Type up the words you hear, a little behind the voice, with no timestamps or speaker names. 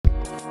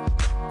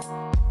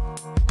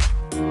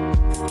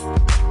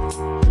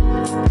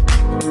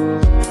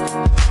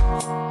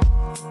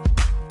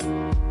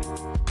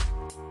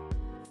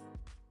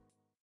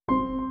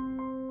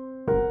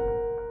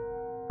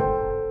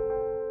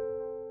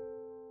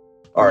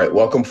All right,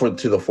 welcome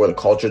to the For the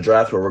Culture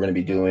draft, where we're going to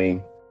be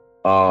doing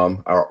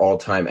our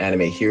all-time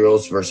anime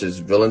heroes versus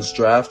villains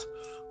draft.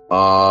 We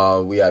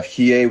have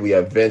Hiei, we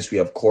have Vince, we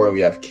have Corey,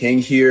 we have King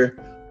here.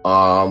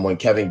 When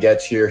Kevin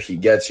gets here, he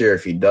gets here.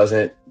 If he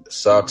doesn't, it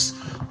sucks.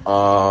 It's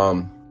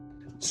kind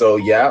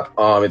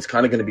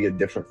of going to be a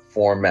different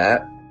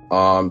format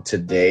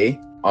today.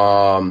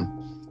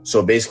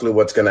 So basically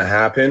what's going to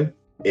happen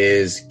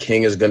is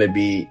King is going to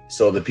be,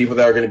 so the people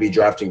that are going to be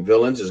drafting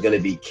villains is going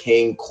to be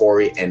King,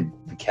 Corey, and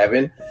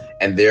Kevin,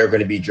 and they're going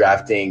to be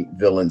drafting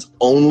villains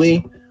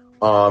only.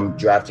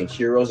 Drafting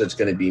heroes, it's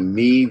going to be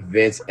me,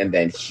 Vince, and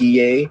then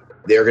Hiei.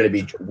 We are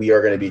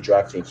going to be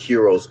drafting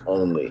heroes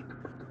only.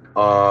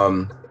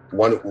 One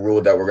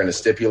rule that we're going to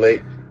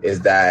stipulate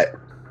is that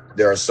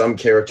there are some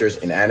characters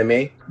in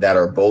anime that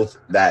are both,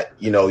 that,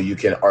 you know, you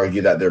can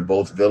argue that they're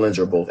both villains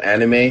or both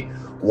anime.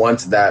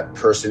 Once that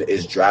person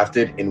is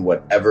drafted in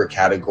whatever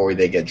category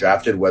they get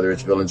drafted, whether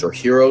it's villains or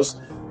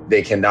heroes,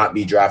 they cannot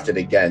be drafted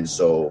again.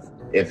 So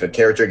if a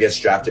character gets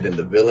drafted in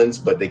the villains,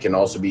 but they can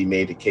also be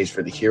made a case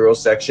for the hero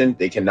section,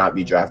 they cannot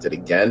be drafted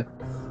again.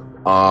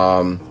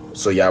 We're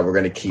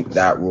going to keep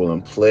that rule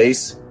in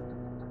place.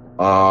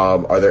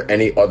 Are there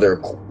any other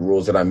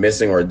rules that I'm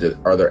missing, or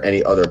are there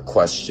any other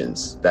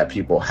questions that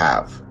people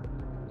have?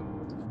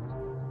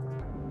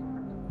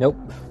 Nope.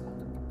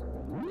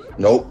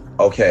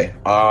 Okay.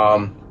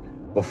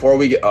 Before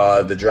we get,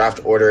 the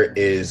draft order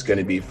is going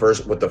to be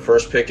first, with the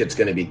first pick, it's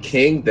going to be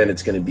King, then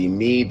it's going to be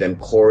me, then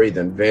Corey,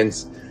 then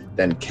Vince,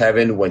 then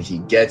Kevin when he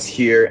gets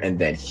here, and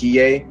then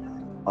Hiei.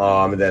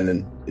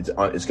 Then it's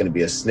going to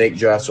be a snake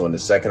draft. So in the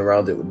second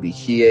round, it would be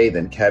Hiei,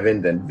 then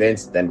Kevin, then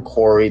Vince, then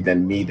Corey,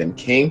 then me, then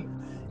King.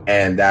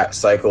 And that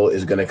cycle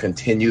is going to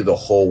continue the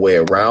whole way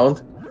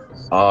around.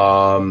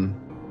 In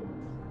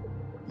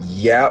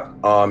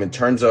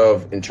terms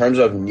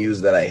of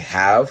news that I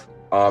have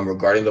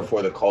regarding the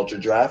For the Culture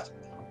draft,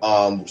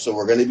 so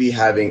we're going to be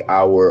having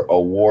our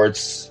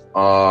awards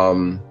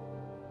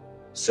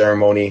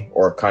ceremony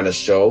or kind of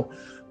show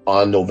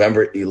on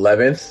November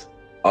 11th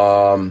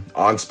on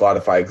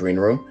Spotify Green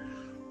Room.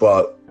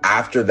 But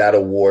after that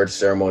award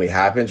ceremony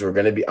happens, I'm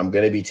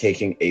going to be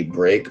taking a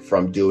break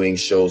from doing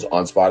shows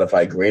on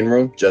Spotify Green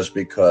Room, just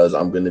because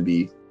I'm going to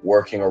be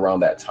working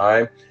around that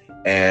time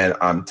and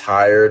I'm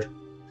tired.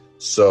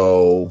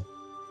 So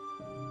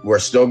we're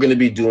still going to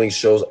be doing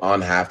shows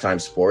on Halftime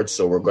Sports.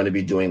 So we're going to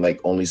be doing like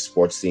only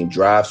sports themed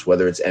drafts,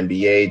 whether it's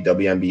NBA,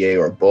 WNBA,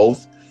 or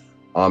both,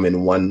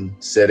 in one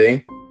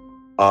sitting.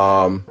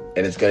 And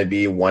it's going to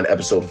be one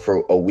episode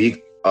for a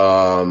week,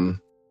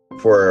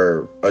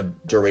 for a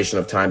duration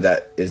of time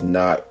that is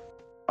not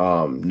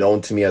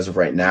known to me as of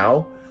right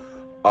now.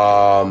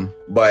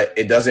 But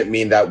it doesn't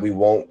mean that we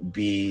won't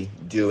be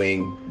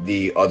doing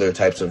the other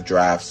types of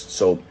drafts.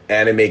 So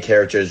anime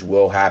characters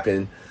will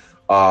happen,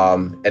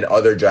 and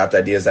other draft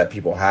ideas that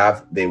people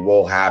have, they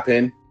will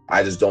happen.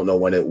 I just don't know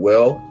when it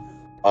will.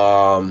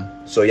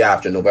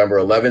 After November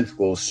 11th,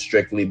 we'll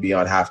strictly be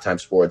on Halftime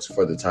Sports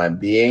for the time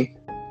being.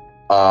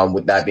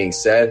 With that being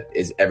said,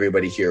 is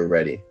everybody here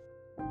ready?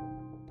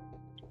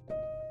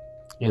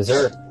 Yes,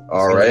 sir.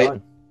 All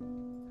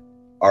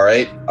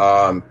right.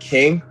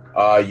 King,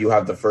 you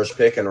have the first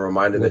pick, and a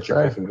reminder that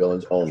you're picking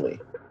villains only.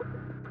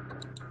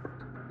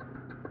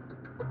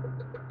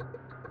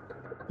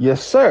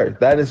 Yes, sir.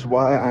 That is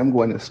why I'm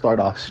going to start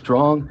off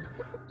strong.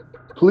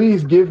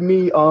 Please give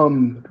me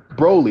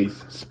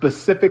Broly's,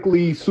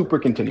 specifically Super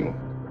Continuum.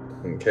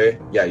 Okay.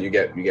 Yeah, you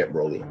get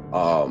Broly.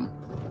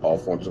 All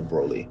forms of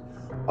Broly.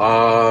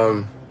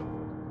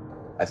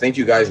 I think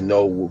you guys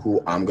know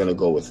who I'm gonna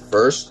go with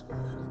first.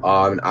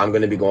 I'm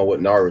gonna be going with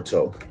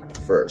Naruto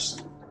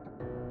first,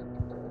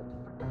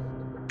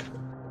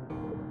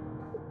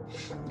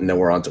 and then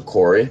we're on to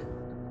Corey.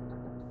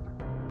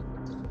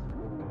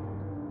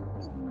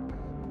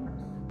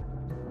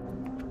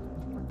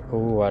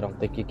 Oh, I don't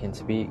think you can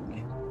speak.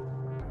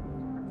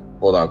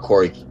 Hold on,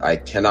 Corey. I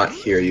cannot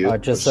hear you.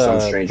 Just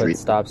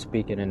stop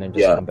speaking and then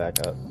just come back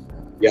up.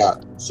 Yeah.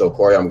 So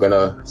Corey, I'm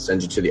gonna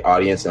send you to the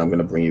audience, and I'm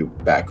gonna bring you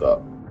back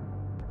up.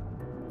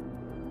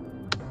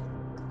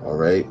 All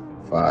right.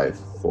 5,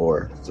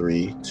 4,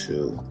 3,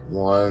 2,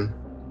 1.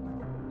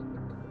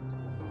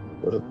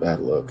 What a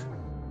bad look.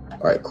 All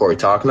right, Corey,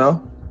 talk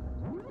now.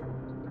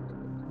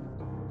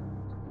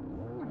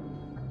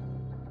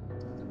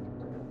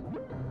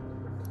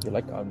 You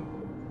like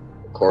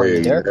Corey, are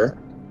you there?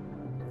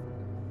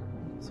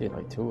 See,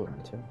 like two of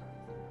them too.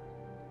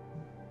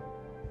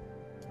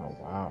 Oh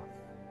wow.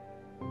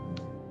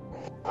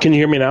 Can you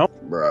hear me now?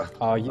 Bruh.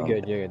 Oh, you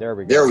good. Yeah, there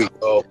we go. There we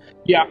go.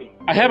 Yeah,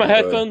 I have my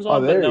headphones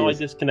on, but now I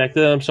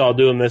disconnected them, so I'll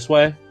do them this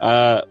way.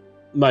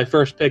 My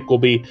first pick will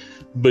be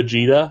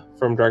Vegeta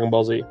from Dragon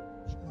Ball Z.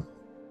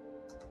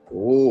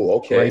 Ooh,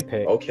 okay. Great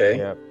pick. Okay.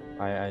 Yep.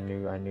 I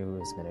knew it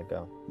was gonna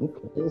go.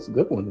 Okay, that's a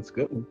good one.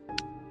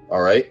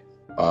 All right.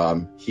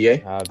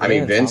 Hiei.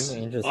 Vince.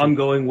 I'm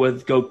going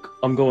with Goku.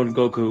 I'm going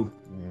Goku.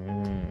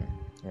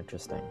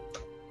 Interesting.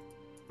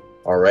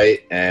 All right,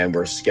 and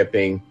we're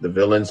skipping the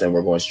villains and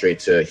we're going straight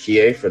to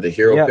Hiei for the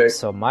hero pick.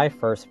 So my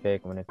first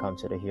pick when it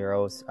comes to the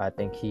heroes, I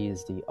think he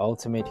is the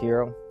ultimate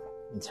hero.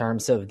 In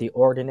terms of the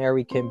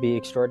ordinary can be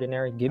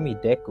extraordinary, give me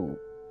Deku.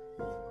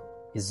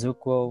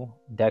 Izuku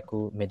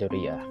Deku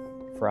Midoriya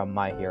from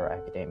My Hero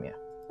Academia.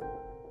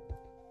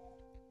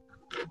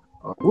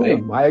 Okay.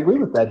 Ooh, I agree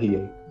with that,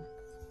 Hiei.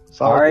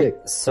 All right,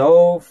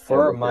 so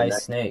for my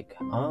snake,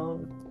 I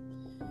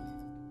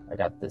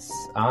got this.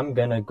 I'm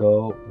gonna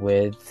go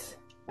with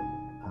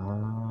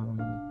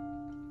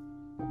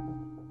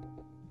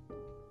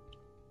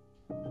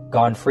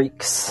Gone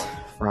Freaks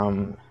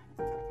from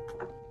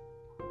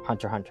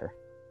Hunter x Hunter.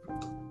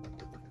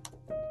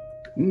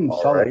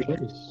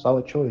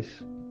 Solid choice.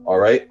 All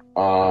right.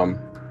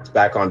 It's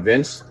back on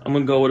Vince. I'm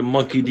gonna go with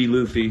Monkey D.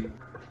 Luffy.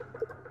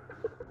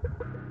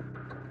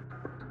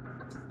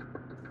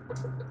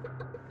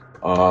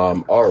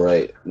 All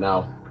right.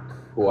 Now,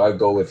 who I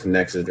go with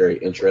next is very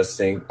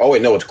interesting. Oh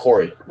wait, no, it's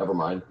Corey. Never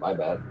mind. My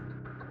bad.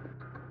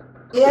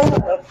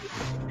 Yeah.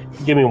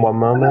 Give me one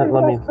moment.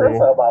 Let me see.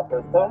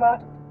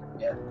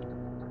 Yeah.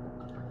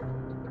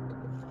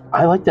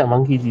 I like that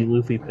Monkey D.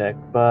 Luffy pick,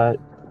 but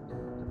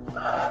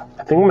I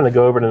think I'm going to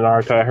go over to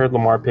Naruto. I heard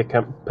Lamar pick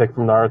from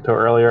Naruto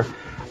earlier.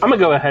 I'm going to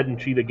go ahead and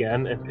cheat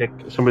again and pick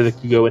somebody that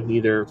could go with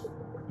neither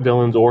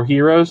villains or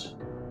heroes.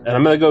 And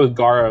I'm going to go with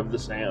Gaara of the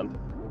Sand.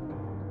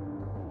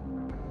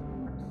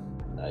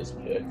 Nice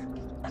pick.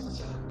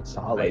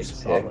 Solid.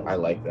 Nice pick. I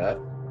like that.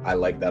 I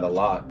like that a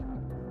lot.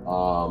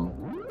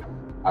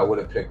 I would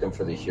have picked him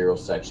for the hero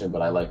section,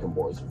 but I like him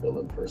more as a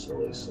villain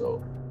personally.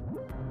 So,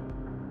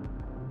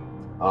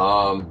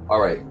 all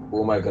right.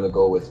 Who am I going to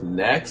go with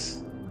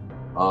next?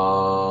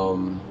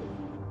 Yeah,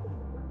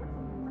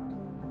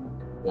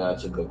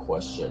 that's a good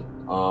question.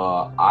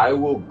 I'll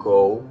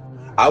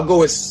go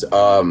with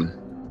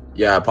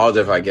I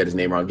apologize if I get his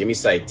name wrong. Give me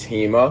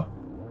Saitama.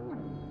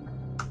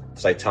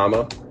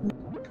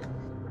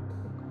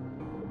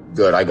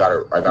 Good, I got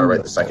it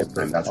right the second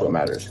time. That's what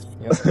matters.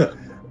 Yep.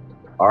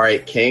 All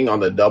right, King on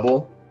the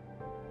double.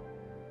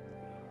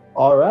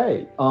 All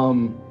right.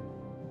 I'm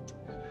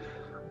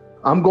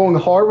going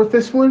hard with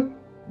this one.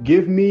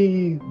 Give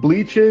me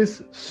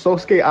Bleach's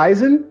Sosuke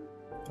Aizen.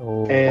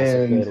 Oh,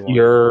 and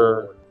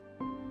you're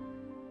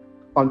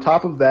on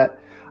top of that,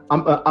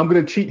 I'm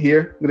gonna cheat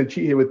here. I'm gonna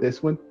cheat here with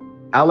this one.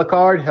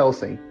 Alucard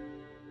Hellsing.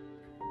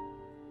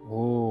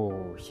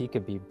 Oh, he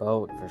could be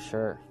both for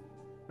sure.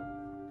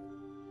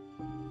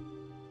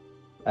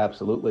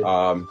 Absolutely.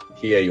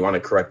 Yeah, you want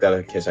to correct that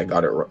in case I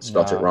got it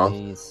spelled it wrong?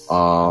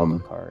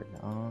 Alucard.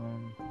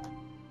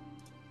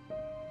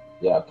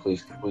 Yeah,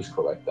 please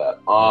correct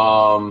that.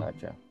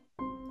 Gotcha.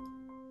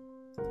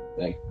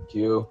 Thank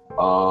you.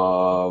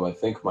 I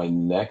think my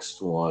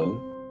next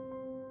one.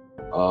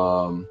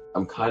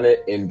 I'm kind of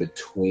in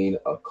between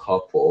a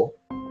couple.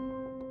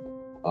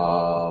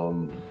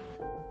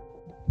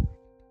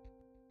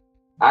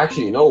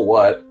 Actually, you know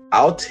what?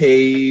 I'll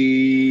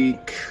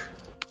take.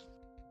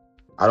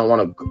 I don't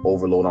want to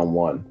overload on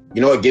one.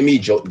 You know what? Give me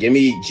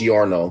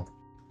Giorno.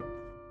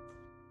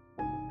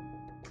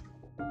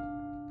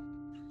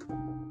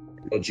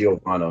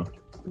 Giovanna.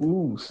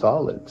 Ooh,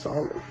 solid.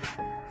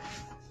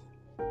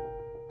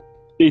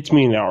 It's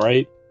me now,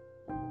 right?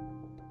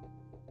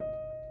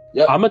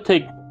 Yep. I'm gonna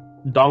take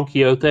Don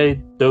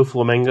Quixote do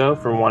Flamingo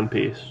from One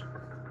Piece.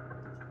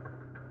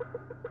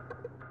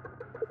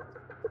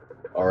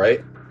 All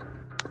right,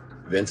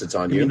 Vince, it's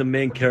on you. Give me the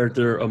main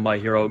character of My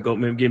Hero.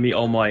 Give me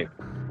All Might.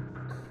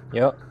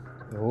 Yep.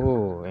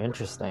 Ooh,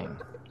 interesting.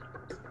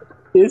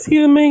 Is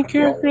he the main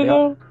character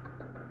though?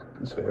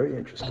 It's very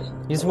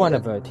interesting. He's one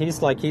of it. He's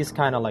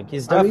kind of like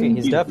he's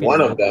definitely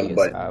one of them,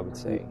 but I would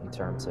say in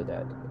terms of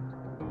that.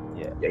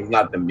 Yeah, he's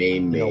not the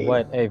main. You know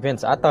what? Hey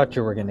Vince, I thought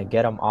you were gonna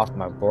get him off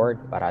my board,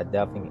 but I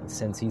definitely,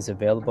 since he's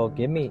available,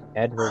 give me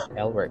Edward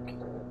Elric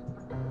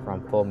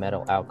from Full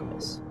Metal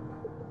Alchemist.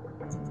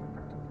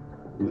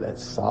 Ooh,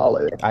 that's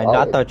solid.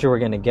 I thought you were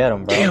gonna get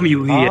him, bro. Damn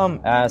you!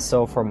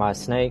 So for my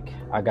snake,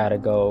 I gotta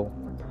go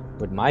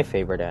with my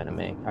favorite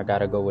anime. I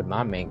gotta go with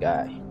my main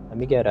guy. Let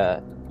me get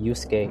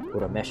Yusuke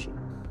Urameshi.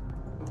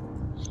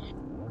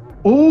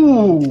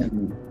 Ooh.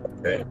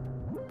 Okay.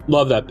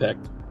 Love that pick.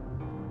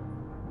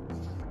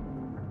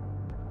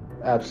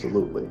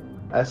 Absolutely.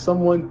 As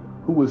someone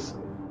who was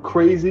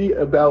crazy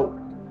about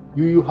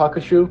Yu Yu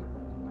Hakusho,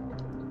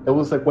 it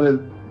was like one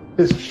of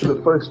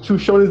the first two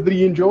shonens that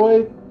he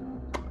enjoyed.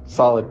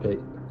 Solid pick.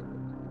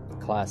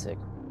 Classic.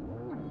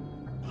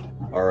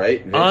 All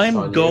right. Vince,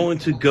 I'm going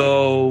to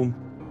go,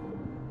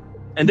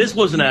 and this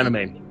was an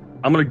anime.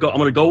 I'm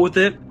gonna go with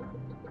it.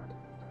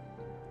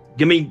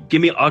 Give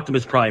me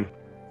Optimus Prime.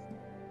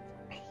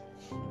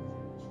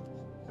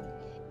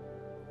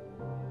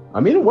 I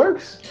mean, it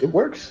works.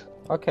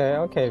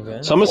 Okay,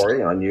 Vince. So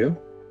sorry on you.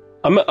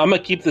 I'm gonna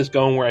keep this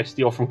going where I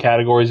steal from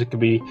categories. It could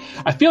be.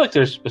 I feel like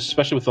there's,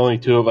 especially with only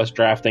two of us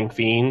drafting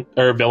fiend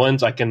or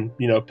villains, I can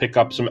pick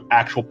up some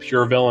actual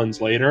pure villains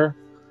later.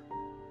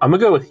 I'm gonna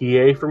go with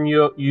Hiei from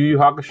Yu Yu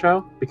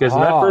Hakusho because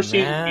in that first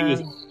season he was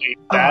a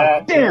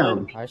bad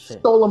Damn! I should.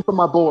 Stole him from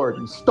my board.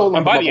 You stole him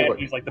and from by my the end board.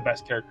 he's like the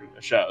best character in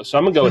the show. So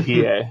I'm gonna go with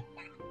Hiei.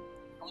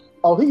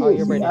 Oh, he Oh, is.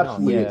 you're He bringing it on.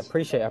 absolutely Yeah, is.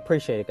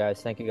 appreciate it,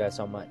 guys. Thank you guys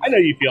so much. I know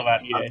you feel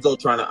that, I'm Hiei. still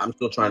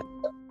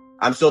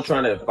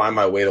trying to find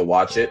my way to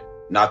watch it.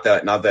 Not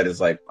that it's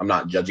like I'm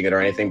not judging it or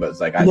anything, but it's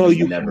like I No, just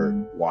you- never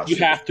watched You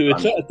it. have to.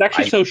 It's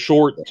actually so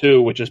short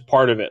too, which is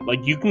part of it.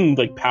 Like you can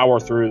like power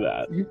through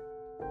that.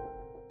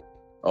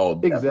 Oh,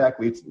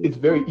 Exactly. It's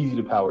very easy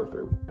to power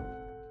through.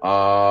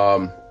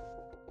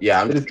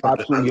 yeah, It is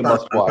absolutely a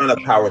must I'm watch. trying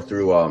to power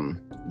through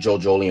Joe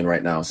Jolien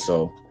right now,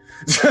 so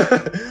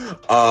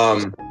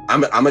I'm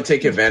gonna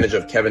take advantage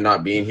of Kevin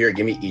not being here.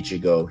 Give me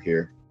Ichigo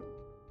here.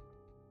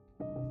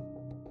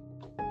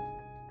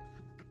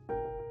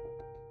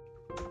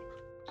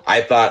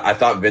 I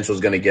thought Vince was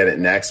gonna get it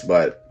next,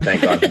 but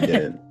thank God he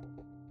didn't.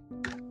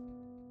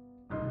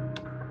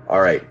 All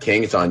right,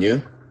 King, it's on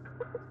you.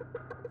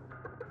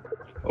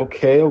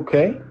 Okay.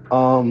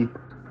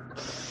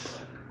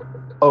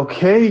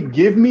 Okay,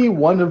 give me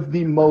one of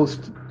the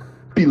most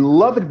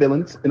beloved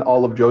villains in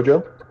all of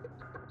JoJo.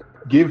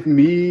 Give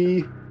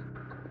me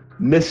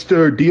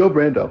Mr. Dio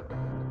Brando.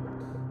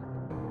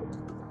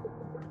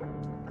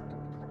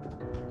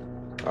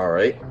 All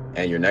right,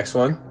 and your next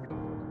one.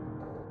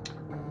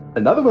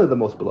 Another one of the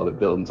most beloved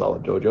villains in all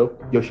of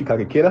JoJo,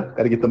 Yoshikage Kira.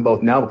 Gotta get them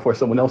both now before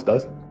someone else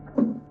does.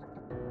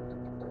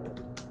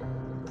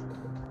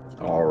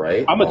 All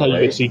right. I'm gonna tell you a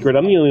all big secret.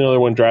 I'm the only other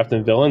one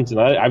drafting villains, and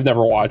I've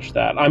never watched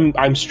that.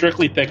 I'm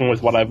strictly picking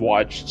with what I've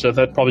watched, so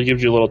that probably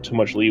gives you a little too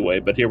much leeway.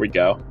 But here we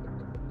go.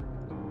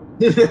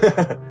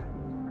 right.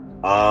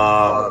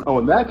 Oh,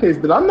 in that case,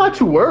 then I'm not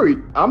too worried.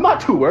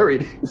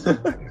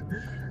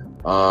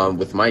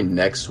 With my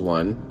next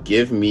one,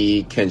 give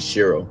me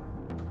Kenshiro.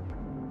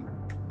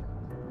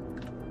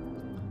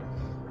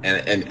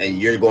 And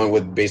you're going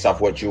with based off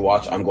what you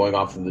watch. I'm going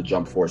off of the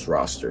Jump Force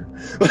roster.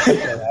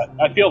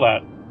 I feel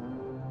that.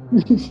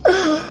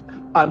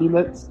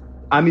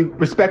 I mean,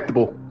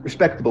 respectable.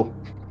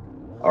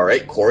 All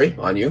right, Corey,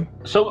 on you.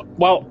 So,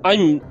 well,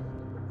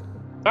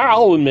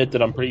 I'll admit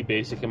that I'm pretty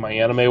basic in my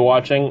anime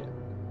watching.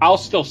 I'll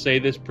still say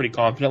this pretty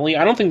confidently.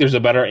 I don't think there's a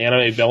better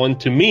anime villain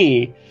to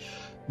me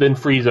than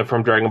Frieza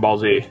from Dragon Ball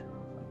Z.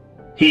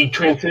 He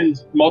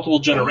transcends multiple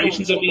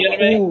generations of the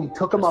anime, Ooh,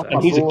 took him off my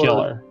and he's a board.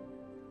 killer.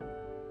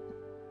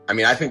 I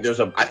mean, I think there's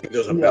a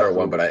better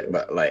one, but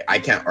I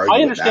can't argue. I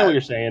with understand that. what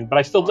you're saying, but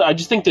I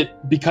just think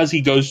that because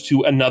he goes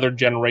to another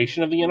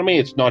generation of the anime,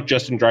 it's not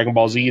just in Dragon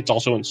Ball Z, it's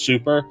also in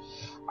Super.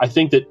 I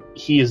think that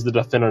he is the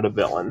definitive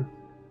villain.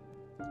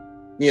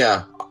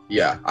 Yeah, I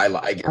get I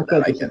that.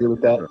 can't I disagree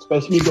with that,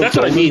 especially That's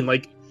what I mean.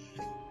 Like,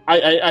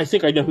 I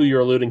think I know who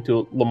you're alluding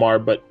to, Lamar,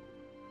 but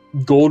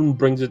Golden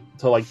brings it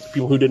to like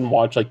people who didn't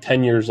watch like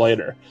 10 years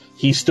later.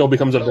 He still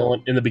becomes a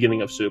villain in the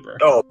beginning of Super.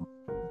 Oh,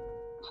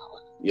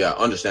 yeah,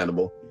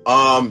 understandable.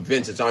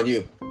 Vince, it's on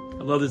you.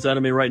 I love this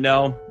anime right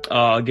now.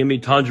 Give me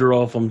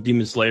Tanjiro from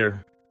Demon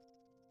Slayer.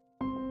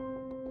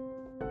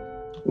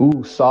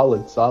 Ooh,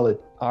 solid.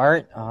 All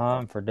right.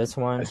 For this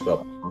one, Nice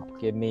stuff.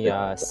 give me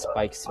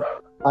Spike.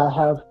 I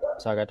have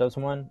So I got this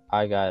one.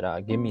 I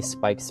got give me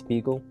Spike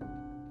Spiegel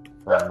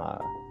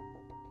from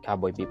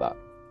Cowboy Bebop.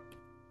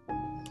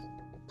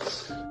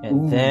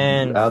 And Ooh,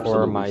 then for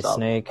absolutely my solid.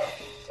 snake,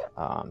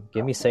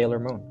 give me Sailor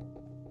Moon.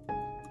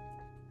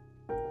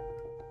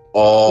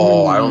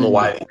 Oh, I don't know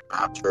why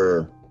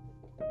after.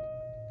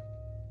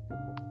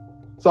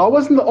 So I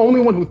wasn't the only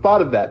one who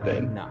thought of that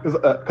then. No.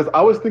 Because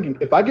I was thinking,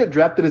 if I get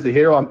drafted as a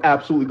hero, I'm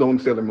absolutely going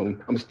Sailor Moon.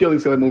 I'm stealing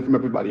Sailor Moon from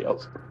everybody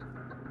else.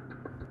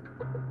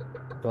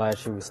 Glad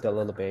she was still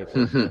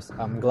available.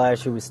 I'm glad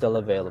she was still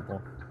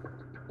available.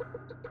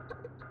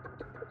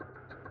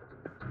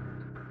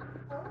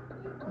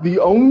 The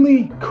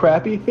only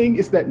crappy thing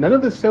is that none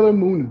of the Sailor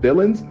Moon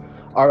villains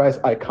are as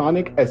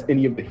iconic as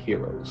any of the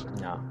heroes.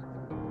 No.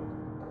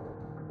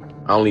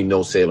 I only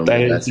know Sailor That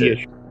Moon. is That's the it,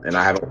 issue. and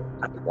I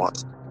haven't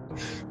watched.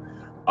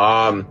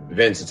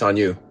 Vince, it's on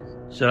you.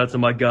 Shout out to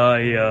my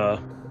guy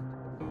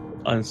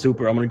on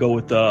Super. I'm gonna go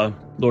with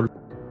Lord.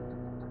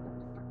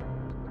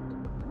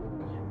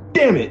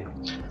 Damn it!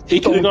 He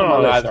could have Stole gone from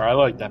on my list. either. I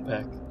like that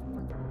pick.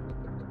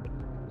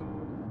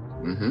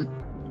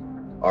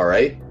 Mm-hmm. All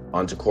right,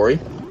 on to Corey.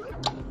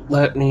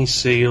 Let me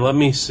see.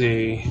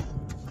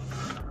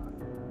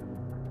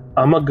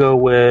 I'm gonna go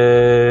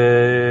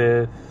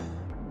with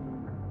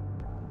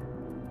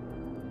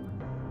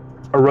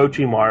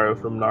Orochimaru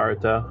from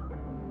Naruto.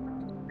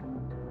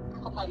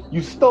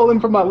 You stole him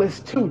from my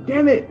list too.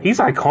 Damn it! He's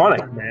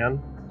iconic,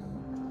 man.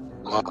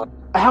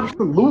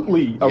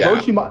 Absolutely.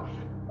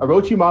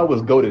 Orochimaru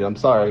was goated. I'm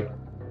sorry.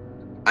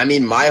 I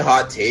mean, my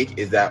hot take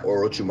is that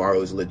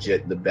Orochimaru is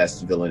legit the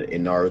best villain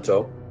in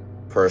Naruto.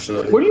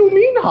 Personally, What do you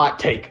mean, hot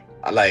take?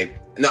 like,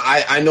 no,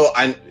 I know,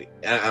 I'm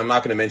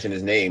not going to mention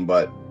his name,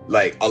 but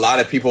like a lot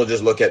of people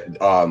just look at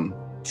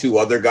two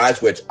other guys,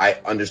 which I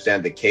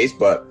understand the case,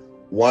 but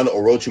one,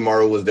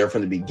 Orochimaru was there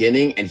from the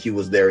beginning, and he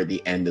was there at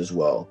the end as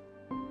well.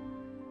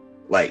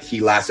 Like, he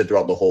lasted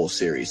throughout the whole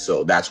series,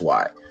 so that's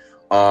why.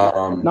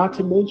 Not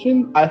to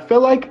mention, I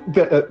feel like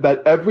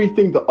that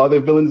everything the other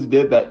villains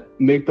did that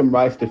make them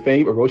rise to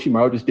fame,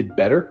 Orochimaru just did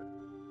better.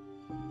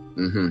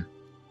 Mm-hmm.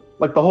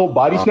 Like the whole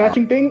body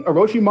snatching thing,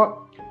 Orochimaru,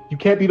 you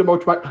can't beat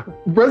Orochimaru.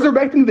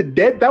 Resurrecting the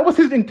dead, that was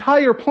his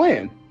entire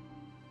plan.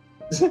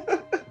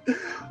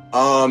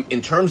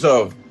 In terms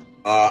of,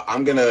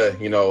 I'm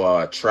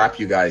gonna, trap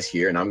you guys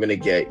here, and I'm gonna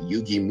get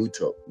Yugi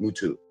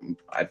Muto.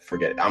 I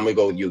forget. I'm gonna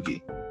go with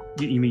Yugi.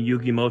 You mean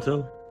Yugi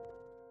Moto?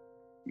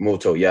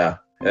 Muto, yeah.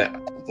 I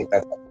think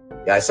that's,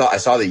 yeah, I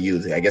saw the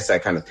Yugi. I guess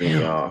that kind of threw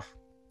me off.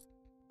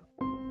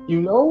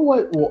 You know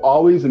what will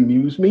always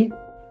amuse me?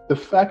 The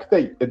fact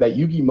that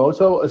Yugi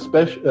Moto,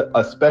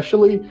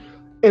 especially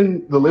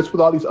in the list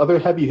with all these other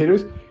heavy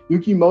hitters,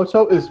 Yugi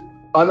Moto is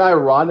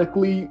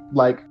unironically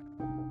like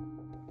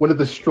one of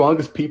the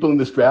strongest people in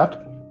this draft.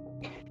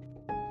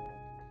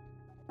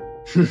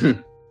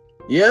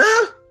 Yeah?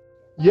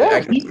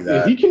 Yeah,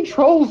 he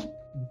controls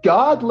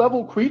god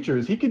level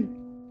creatures. He can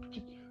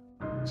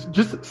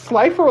just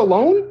Slifer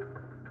alone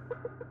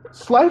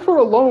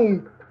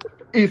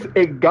is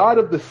a god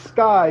of the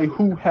sky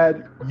who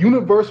had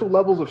universal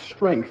levels of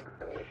strength.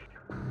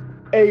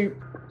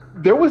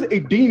 There was a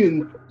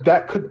demon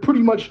that could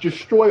pretty much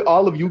destroy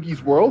all of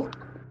Yugi's world.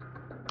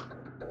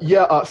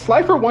 Yeah,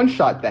 Slifer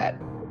one-shot that.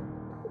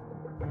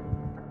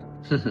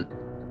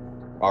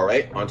 All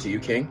right, on to you,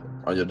 King,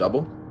 on your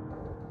double.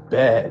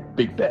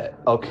 Big bet.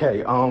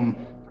 Okay,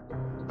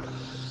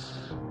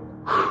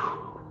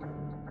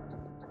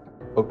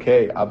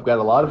 okay, I've got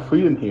a lot of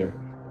freedom here,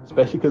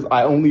 especially because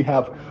I only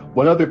have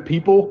one other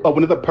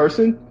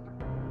person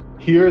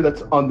here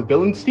that's on the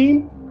villains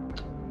team.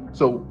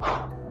 So,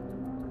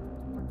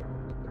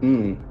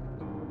 I'm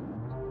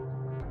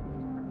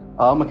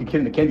like a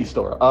kid in a candy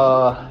store.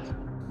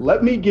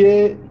 Let me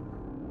get.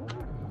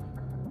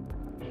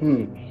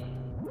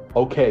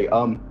 Okay.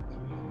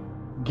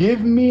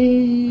 Give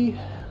me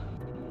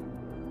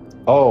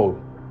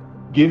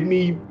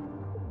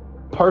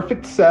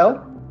Perfect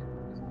Cell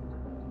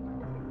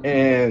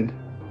and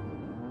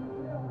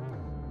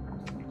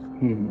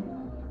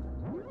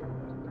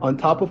on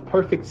top of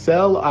Perfect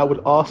Cell, I would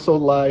also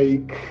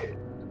like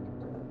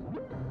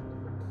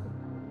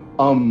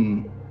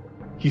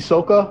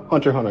Hisoka,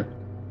 Hunter x Hunter.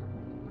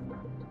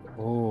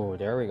 Oh,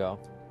 there we go.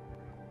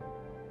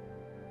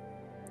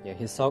 Yeah,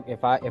 Hisoka.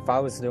 If I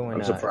was doing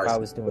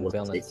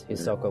villains,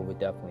 Hisoka would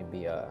definitely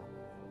be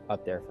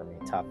up there for me,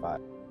 top 5.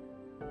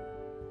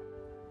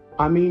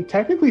 I mean,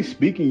 technically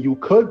speaking, you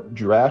could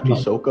draft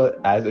Hisoka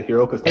as a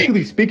hero because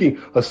technically speaking,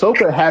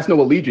 Hisoka has no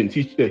allegiance.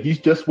 He's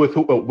just with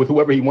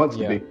whoever he wants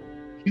to be.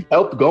 He's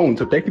helped Gon,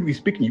 so technically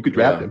speaking, you could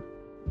draft him.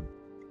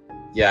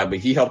 Yeah, but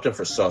he helped him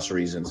for sus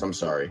reasons. I'm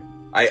sorry.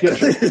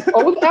 It's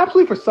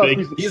absolutely for sus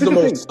reasons. He's the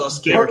most sus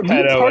character.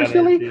 Me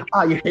personally,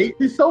 I hate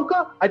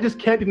Hisoka. I just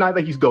can't deny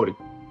that he's goated.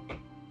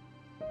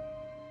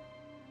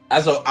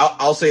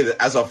 I'll say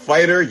that as a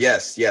fighter,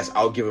 yes,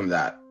 I'll give him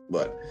that.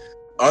 But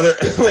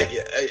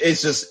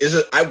it's just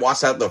I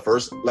watched that the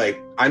first,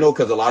 I know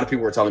because a lot of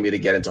people were telling me to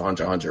get into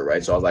Hunter x Hunter,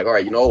 right? So I was like, all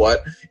right, you know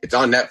what? It's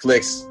on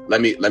Netflix.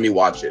 Let me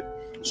watch it.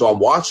 So I'm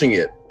watching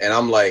it, and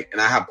I'm like, and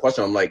I have a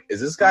question. I'm like,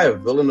 is this guy a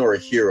villain or a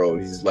hero?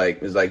 He's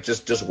like,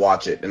 just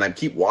watch it. And I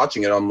keep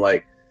watching it. I'm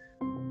like,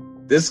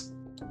 this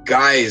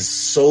guy is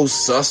so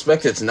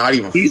suspect. It's not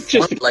even funny.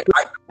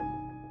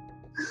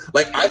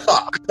 I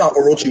thought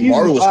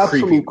Orochimaru was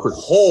creepy.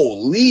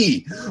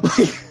 Holy.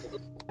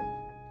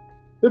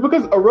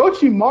 Because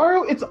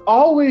Orochimaru, it's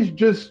always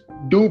just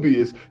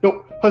dubious.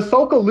 No,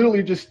 Hisoka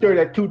literally just stared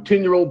at 2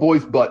 10-year-old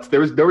boys' butts.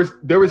 There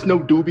was no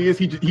dubious.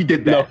 He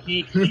did that. No,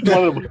 he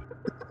one of them.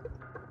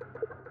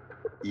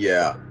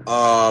 Yeah.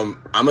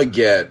 I'm gonna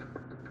get.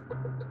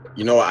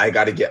 You know, I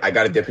gotta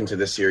dip into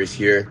this series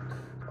here.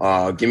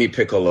 Give me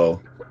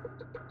Piccolo.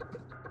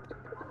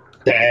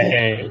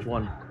 Dang. Which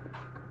one?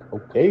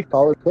 Okay,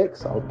 solid pick.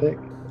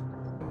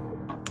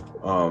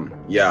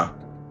 Yeah.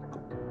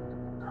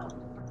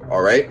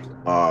 All right.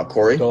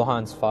 Corey.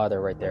 Gohan's father,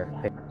 right there.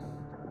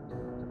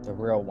 The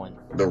real one.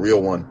 The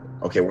real one.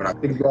 Okay, we're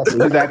not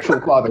exactly his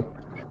actual father.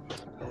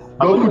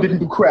 Goku didn't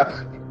do crap.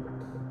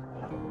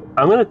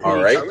 I'm gonna take.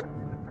 All right.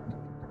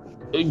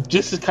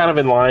 This is kind of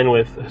in line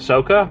with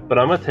Ahsoka, but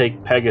I'm gonna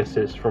take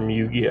Pegasus from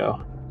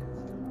Yu-Gi-Oh.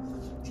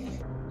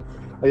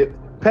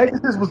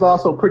 Pegasus was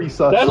also pretty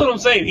sus. That's what I'm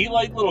saying. He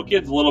liked little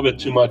kids a little bit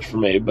too much for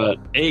me, but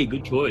hey,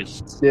 good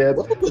choice. Yeah,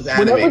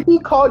 whenever he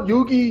called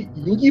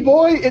Yugi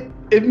Boy,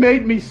 it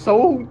made me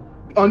so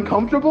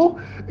uncomfortable.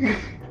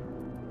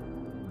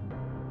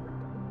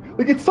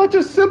 It's such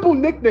a simple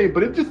nickname,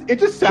 but it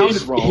just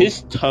sounded wrong.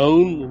 His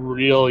tone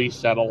really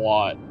said a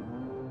lot.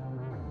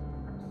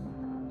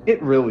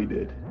 It really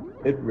did.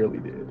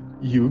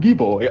 Yugi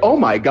Boy. Oh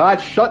my God!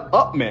 Shut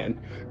up, man.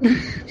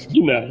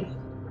 You know.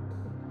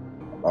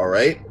 All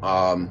right.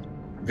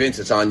 Vince,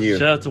 it's on you.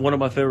 Shout out to one of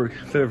my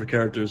favorite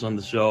characters on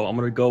the show. I'm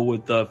gonna go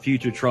with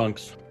Future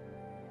Trunks.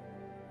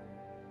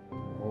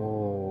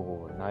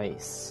 Oh,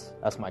 nice.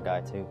 That's my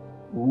guy too.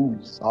 Ooh,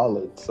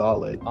 solid.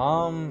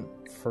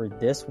 For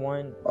this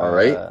one, all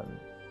right.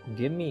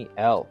 Give me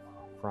L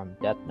from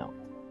Death Note.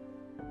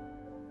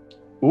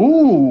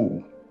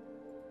 Ooh.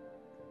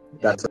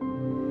 That's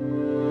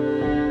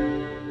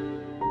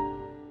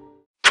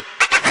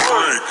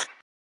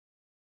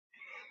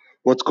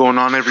What's going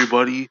on,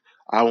 everybody?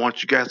 I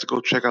want you guys to go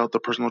check out the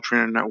Personal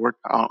Trainer Network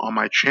on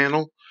my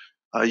channel.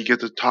 You get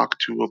to talk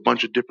to a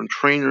bunch of different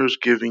trainers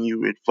giving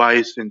you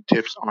advice and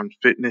tips on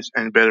fitness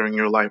and bettering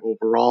your life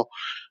overall.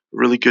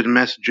 Really good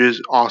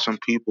messages, awesome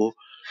people.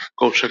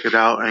 Go check it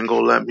out and go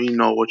let me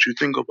know what you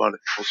think about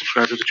it. Go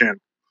subscribe to the channel.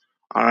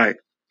 All right.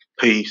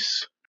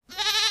 Peace.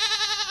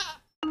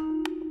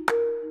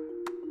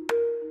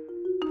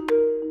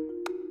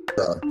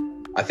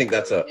 I think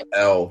that's a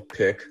L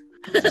pick.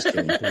 Just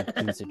kidding.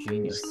 He's a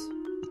genius.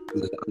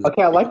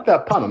 Okay, I like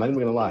that pun. I'm not even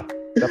gonna lie.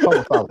 That pun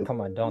was solid.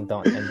 Come on, don't.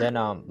 And then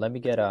let me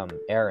get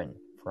Aaron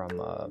from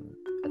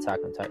Attack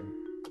on Titan.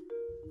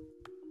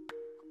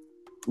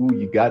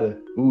 You gotta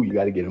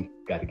get him.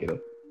 Gotta get him.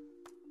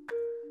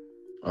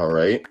 All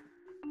right.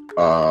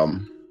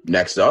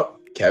 Next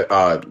up,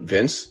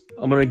 Vince.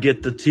 I'm gonna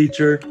get the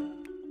teacher.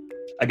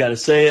 I gotta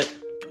say it.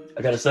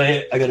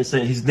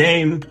 His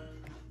name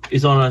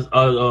is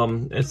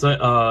on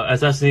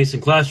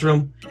Assassination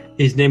Classroom.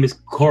 His name is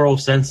Koro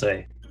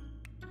Sensei.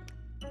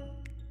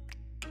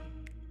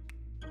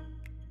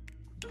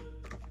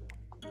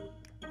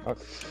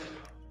 Okay.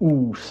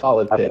 Ooh,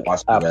 solid pick.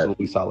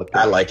 Absolutely solid pick.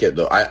 I like it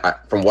though. I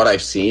from what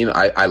I've seen,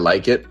 I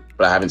like it,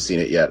 but I haven't seen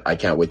it yet. I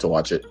can't wait to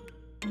watch it.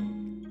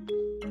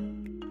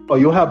 Oh,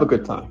 you'll have a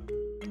good time.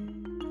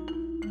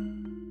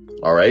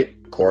 All right,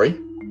 Corey.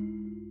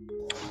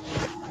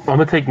 I'm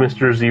gonna take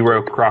Mr.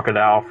 Zero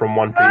Crocodile from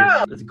One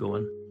Piece. Let's go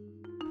in.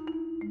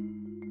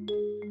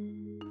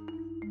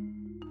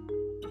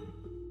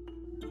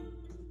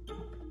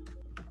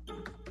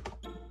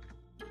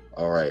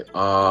 All right.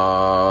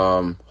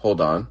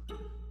 Hold on.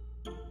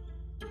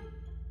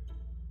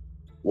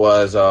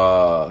 Was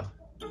I'm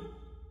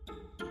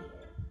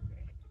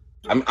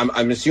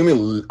assuming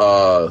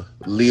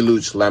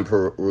Lelouch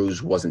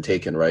Lamperouge wasn't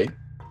taken, right?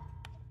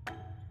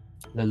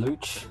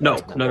 Lelouch? No.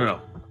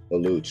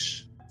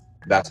 Lelouch.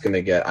 That's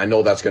gonna get. I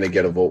know that's gonna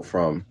get a vote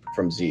from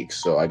Zeke.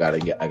 So I gotta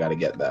get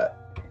that.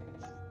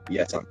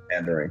 Yes, I'm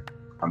pandering.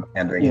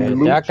 Yeah,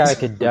 that guy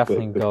could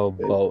definitely go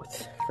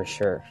both for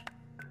sure.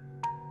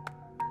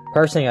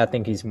 Personally, I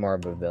think he's more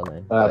of a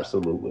villain.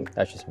 Absolutely.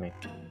 That's just me.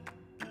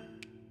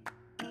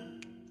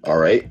 All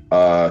right,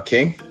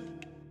 King.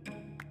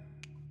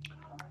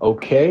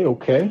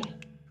 Okay.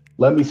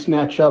 Let me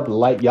snatch up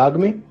Light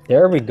Yagami.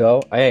 There we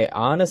go. Hey,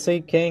 honestly,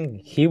 King,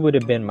 he would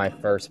have been my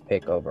first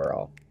pick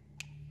overall.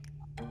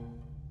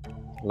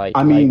 Light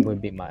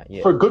would be my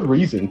for good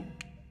reason.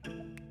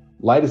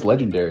 Light is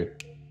legendary.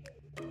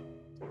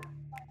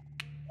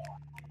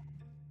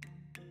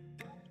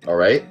 All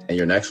right, and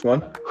your next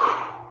one.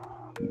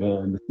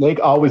 Man, the Snake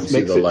always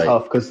makes it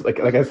tough because, like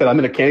I said, I'm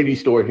in a candy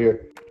store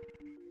here.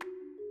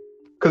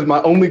 Because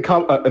my only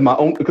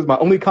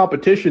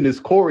competition is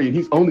Corey, and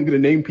he's only going to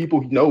name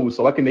people he knows,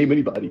 so I can name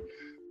anybody.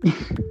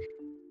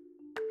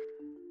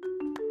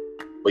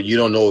 But you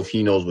don't know if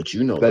he knows what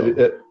you know.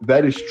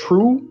 That is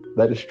true.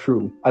 That is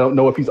true. I don't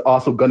know if he's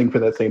also gunning for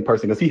that same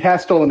person because he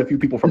has stolen a few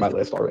people from my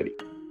list already.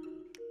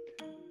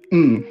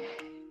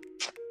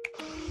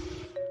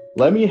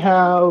 Let me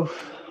have.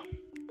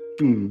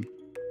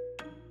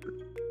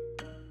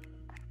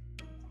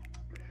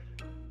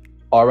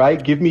 All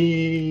right, give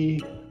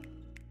me.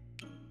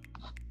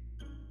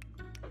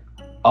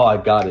 Oh, I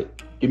got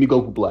it. Give me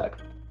Goku Black.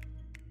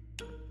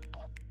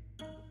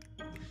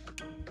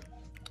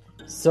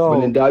 So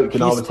when in doubt, you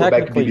can always he's go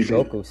back to technically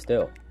BBC. Goku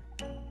still.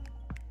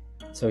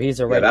 So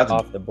he's already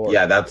off the board.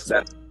 Yeah, that's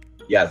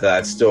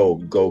still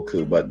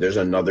Goku, but there's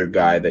another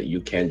guy that you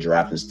can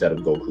draft instead of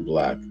Goku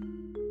Black. You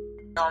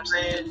know what I'm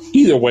saying?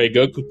 Either way,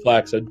 Goku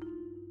Black's a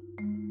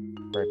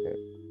Perfect.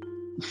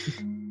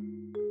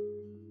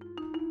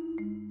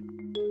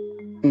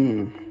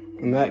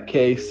 In that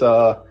case,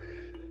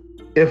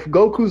 if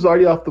Goku's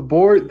already off the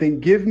board, then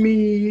give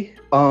me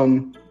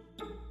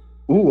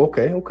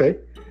okay.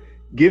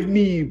 Give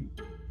me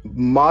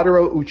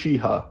Madara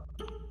Uchiha.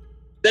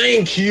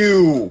 Thank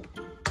you.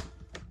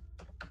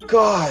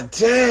 God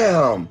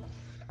damn.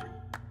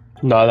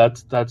 No,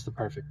 that's the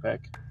perfect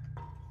pick.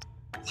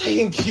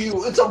 Thank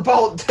you. It's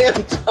about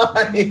damn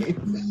time.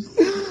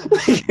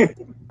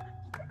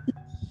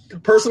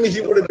 Personally, he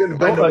would have been.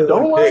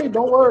 Don't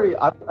worry.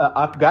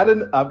 I've got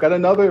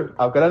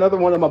another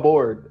one on my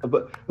board.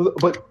 But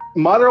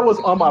Madara was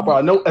on my board.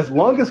 I know as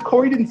long as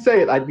Corey didn't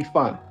say it, I'd be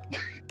fine.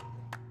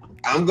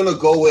 I'm gonna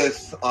go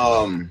with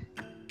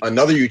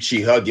another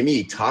Uchiha. Give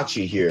me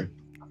Itachi here.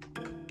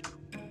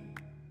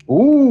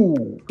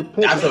 Ooh,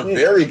 I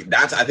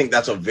think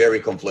that's a very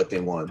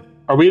conflicting one.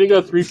 Are we gonna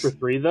go 3 for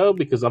 3 though?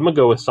 Because I'm gonna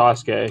go with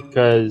Sasuke.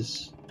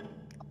 Because,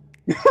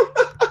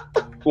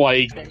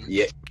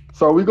 yeah.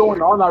 So are we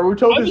going all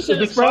Naruto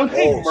this round?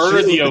 Sasuke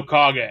murdered the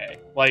Hokage.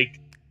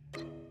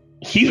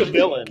 He's a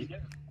villain.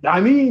 I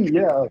mean,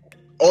 yeah.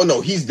 Oh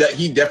no, he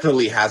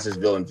definitely has his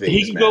villain phase.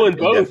 He can go in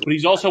both, but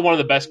he's also one of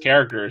the best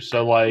characters.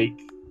 So I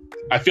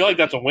feel like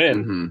that's a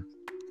win.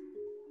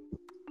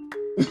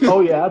 Mm-hmm. Oh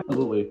yeah,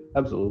 absolutely.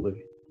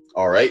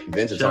 All right,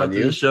 Vince, it's Shout out on to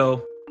you. the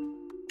show.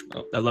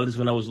 Oh, I loved this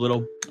when I was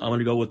little. I'm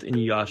gonna go with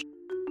Inuyasha.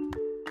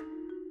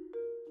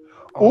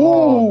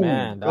 Oh Ooh,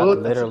 man, that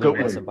good. That's a literally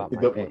good was one. about That's a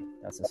my good pick. one.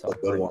 That's a That's a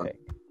solid good great one. pick.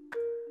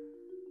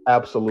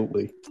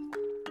 Absolutely.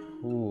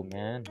 Ooh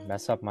man,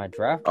 mess up my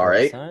draft. All board,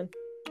 right. son.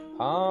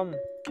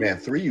 Man,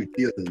 3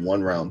 UTs in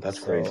 1 round. That's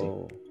crazy.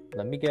 So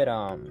let me get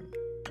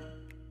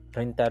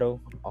Rintaro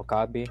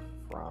Okabe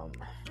from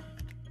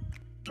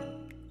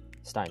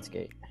Steins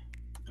Gate.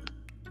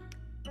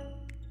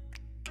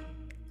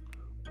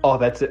 Oh,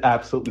 that's an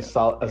absolutely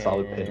solid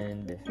pick.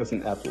 And That's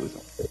an absolutely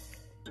solid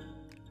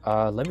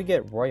pick. let me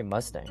get Roy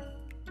Mustang.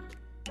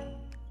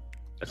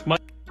 That's my.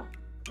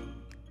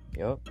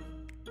 Yup.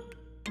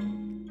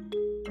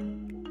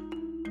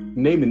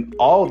 Naming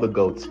all the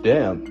goats,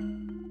 damn.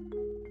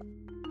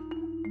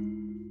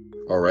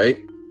 All right.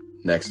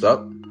 Next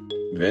up,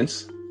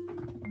 Vince.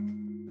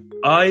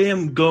 I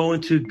am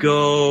going to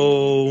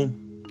go.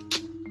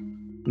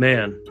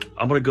 Man,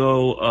 I'm gonna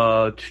go.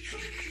 I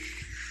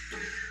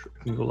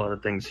can go a lot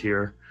of things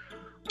here.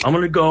 I'm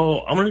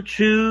gonna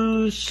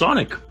choose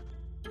Sonic.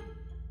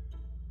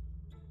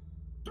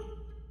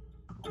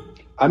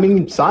 I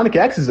mean, Sonic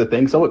X is a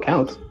thing, so it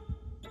counts.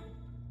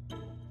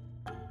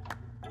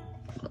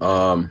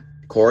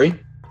 Corey.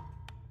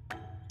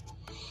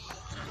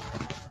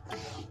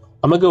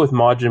 I'm gonna go with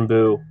Majin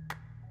Buu.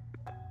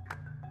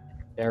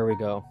 There we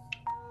go.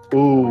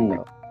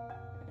 Ooh.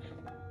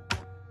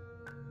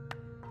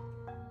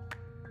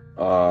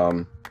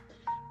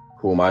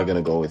 Who am I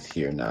gonna go with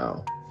here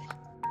now?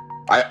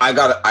 I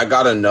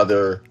got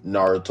another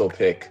Naruto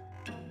pick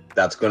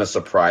that's gonna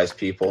surprise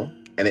people,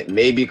 and it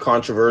may be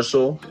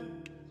controversial,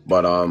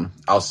 but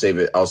I'll save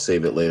it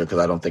later because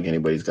I don't think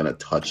anybody's gonna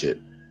touch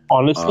it.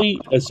 Honestly,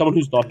 as someone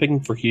who's not picking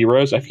for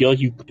heroes, I feel like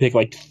you could pick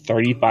like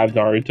 35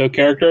 Naruto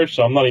characters,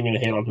 so I'm not even gonna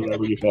hate on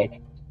whoever you pick.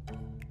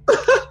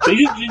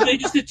 They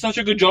just did such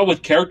a good job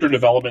with character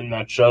development in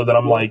that show that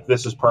I'm like,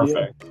 this is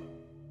perfect.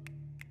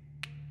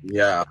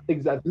 Yeah.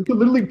 Exactly. You can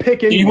literally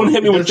pick anyone. You want to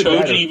hit me It with doesn't Choji,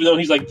 matter. even though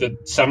he's like the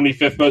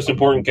 75th most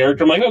important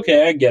character. I'm like,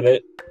 okay, I get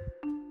it.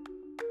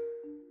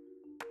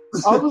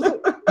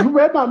 You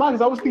read my mind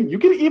because I was thinking you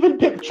can even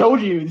pick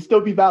Choji and still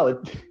be valid.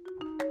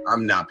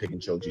 I'm not picking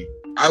Choji.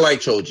 I like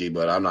Choji,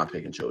 but I'm not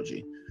picking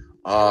Choji.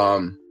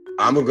 I'm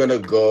gonna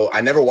go.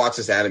 I never watched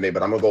this anime,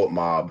 but I'm gonna go with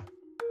Mob.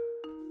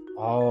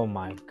 Oh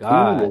my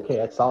god. Ooh, okay,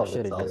 that's I solid. should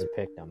That's have solid. just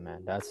picked him,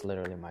 man. That's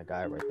literally my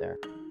guy right there.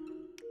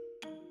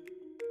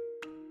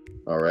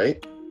 All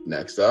right.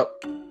 Next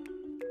up,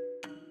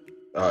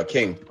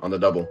 King on the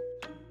double.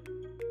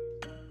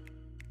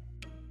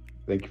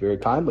 Thank you very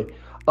kindly.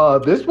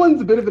 This one's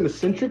a bit of an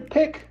eccentric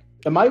pick.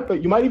 You might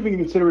even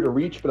consider it a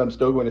reach, but I'm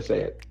still going to say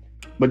it.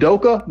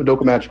 Madoka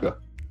Magica.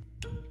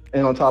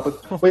 And on top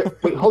of wait,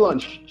 hold on,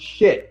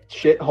 shit,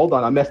 hold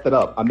on, I messed it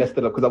up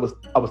because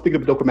I was thinking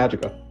of Madoka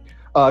Magica.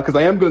 Because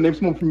I am going to name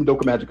someone from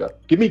Madoka Magica.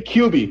 Give me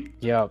QB.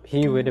 Yep,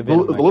 he would have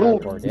been The my little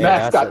draft board.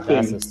 mascot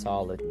that's thing. a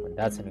solid one.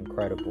 That's an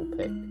incredible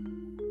pick.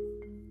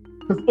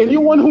 Because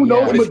anyone who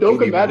knows What is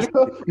Madoka QB?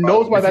 Magica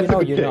knows why If you that's know,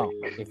 a good you pick. know.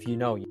 If you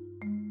know, you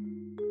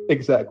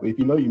Exactly. If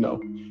you know, you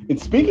know. And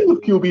speaking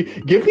of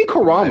QB, give me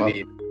Kurama. I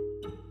mean,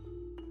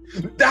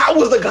 that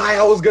was the guy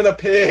I was gonna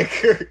pick.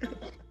 I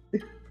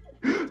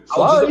was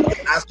Sorry. just about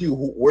to ask you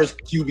where's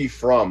QB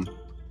from.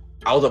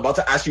 I was about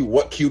to ask you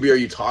what QB are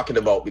you talking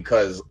about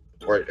because,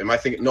 or am I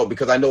thinking no?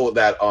 Because I know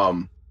that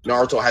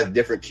Naruto has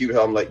different QB.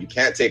 I'm like, you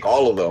can't take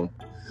all of them.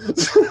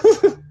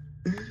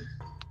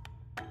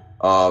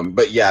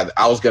 But yeah,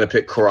 I was gonna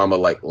pick Kurama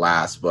like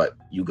last, but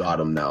you got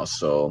him now,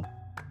 so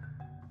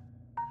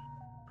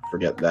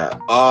forget that.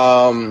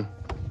 I'm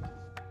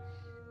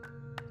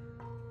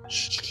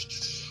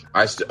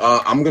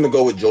gonna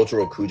go with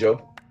Jotaro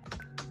Kujo,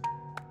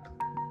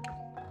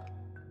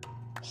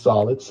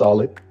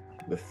 Solid.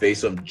 the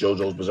face of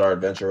JoJo's Bizarre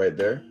Adventure, right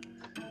there.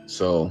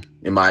 So,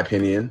 in my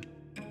opinion,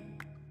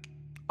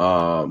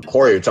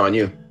 Corey, it's on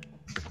you.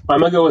 I'm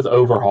gonna go with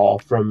Overhaul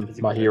from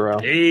My Hero.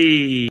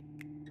 Hey,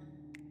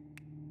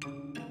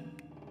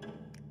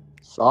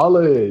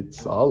 Solid.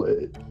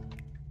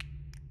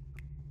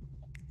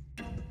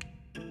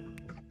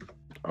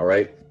 All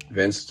right,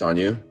 Vince, it's on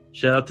you.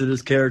 shout out to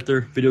this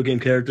character, video game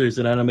character. It's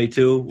an anime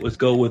too. Let's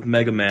go with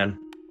Mega Man.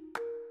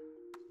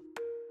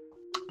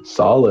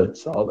 Solid.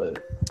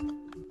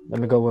 let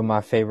me go with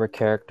my favorite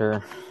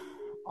character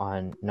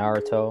on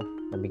Naruto.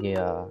 Let me get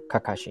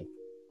Kakashi.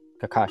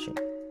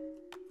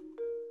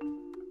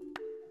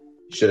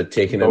 You should have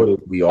taken him.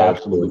 Goated. We all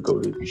Absolutely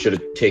goated. You should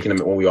have taken him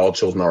when we all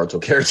chose Naruto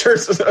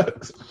characters.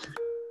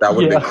 That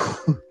would have been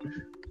cool.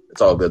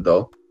 It's all good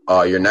though.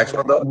 Your next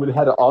one though. We would have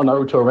had an all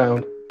Naruto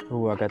round.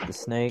 Ooh, I got the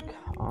snake.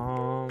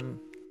 Let's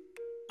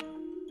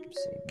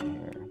see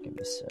here. Give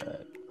me a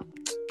sec.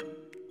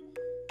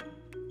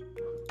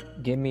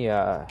 Give me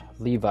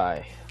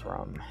Levi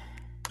from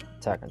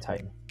Attack on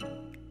Titan.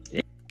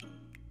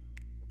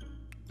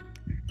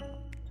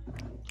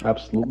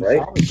 Absolutely. Right.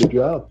 Solid. Good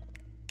job.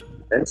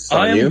 Vince,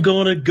 I on you. am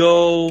gonna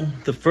go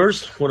the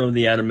first one of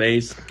the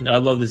animes. I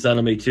love this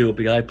anime too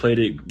because I played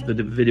it the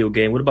video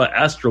game. What about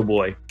Astro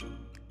Boy?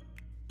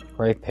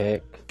 Great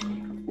pick.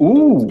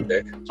 Ooh,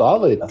 Pick.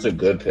 solid. That's a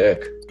good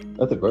pick.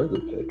 That's a very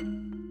good pick.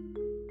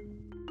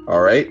 All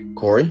right,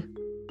 Corey.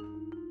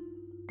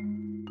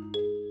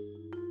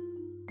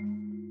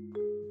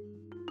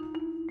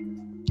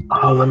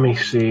 Oh, let me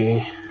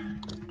see.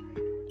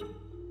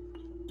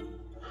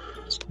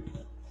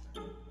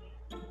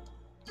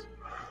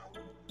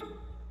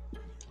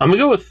 I'm gonna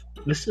go with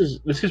this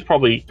is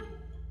probably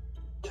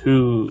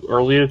too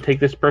early to take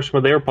this person,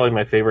 but they were probably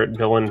my favorite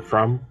villain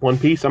from One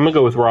Piece. I'm gonna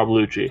go with Rob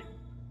Lucci.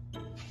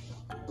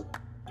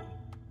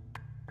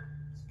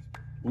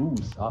 Ooh,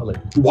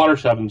 solid. Water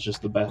 7's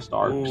just the best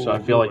arc, Ooh, so I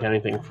feel like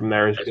anything from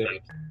there is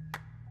good.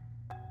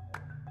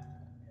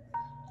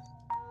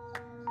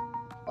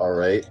 All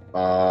right.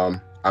 I'm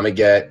gonna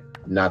get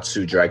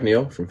Natsu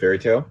Dragneel from Fairy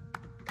Tail.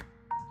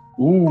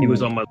 Ooh, He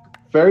was on my.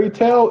 Fairy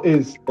Tail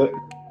is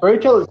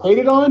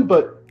hated on,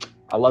 but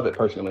I love it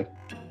personally.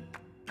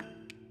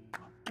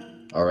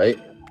 All right,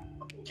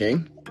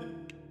 King.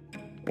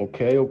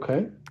 Okay.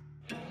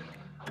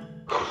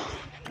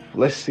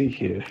 Let's see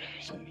here.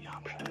 So many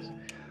options.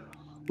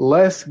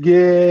 Let's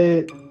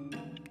get.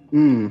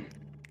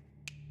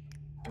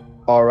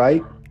 All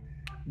right.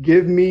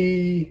 Give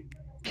me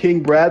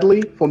King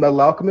Bradley from Metal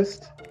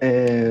Alchemist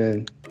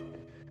and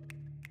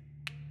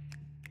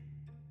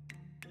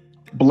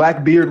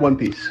Blackbeard One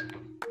Piece.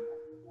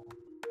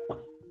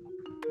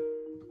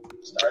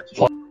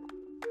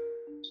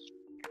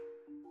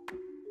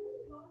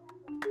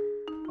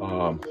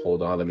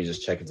 Hold on. Let me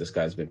just check if this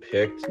guy's been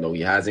picked. No,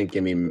 he hasn't.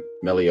 Give me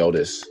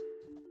Meliodas.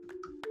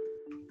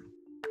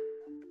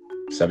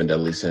 7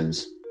 Deadly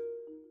Sins.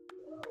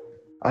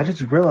 I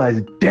just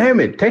realized, damn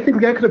it!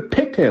 Technically, I could have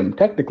picked him.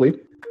 Technically.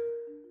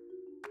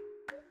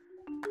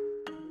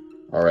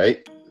 All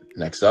right.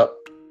 Next up,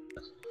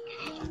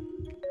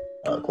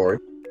 Corey.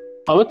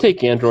 I'm gonna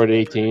take Android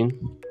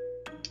 18.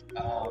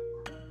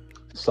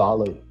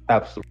 Solid.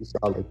 Absolutely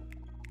solid.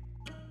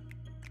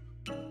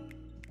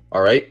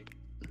 All right,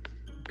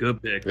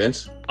 Good pick.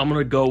 Vince. I'm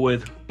gonna go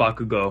with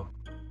Bakugo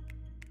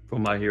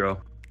from My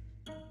Hero.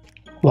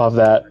 Love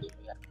that.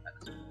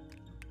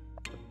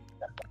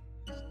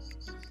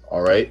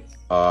 All right,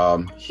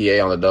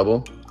 Hiei on the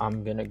double.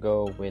 I'm gonna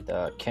go with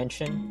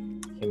Kenshin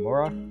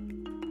Himura,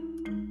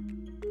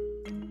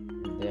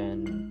 and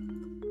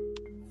then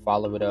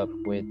follow it up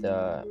with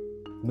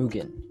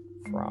Mugen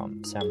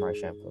from Samurai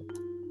Champloo.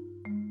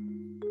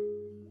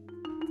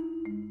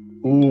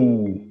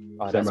 Ooh.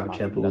 That's Samurai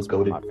Champloo that's was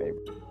one of goated. my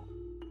favorite.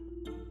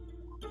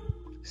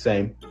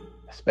 Same.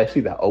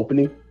 Especially that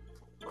opening.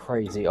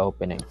 Crazy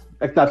opening.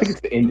 I think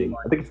it's the ending.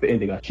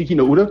 Shiki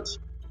no Uda.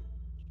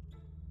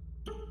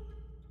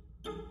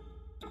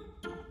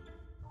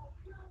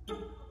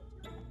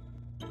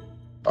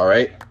 All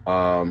right,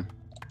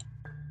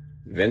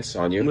 Vince,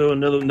 on you.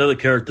 Another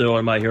character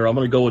on My Hero. I'm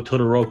gonna go with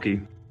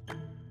Todoroki.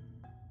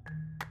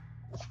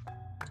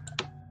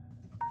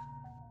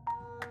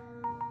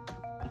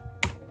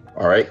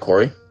 All right,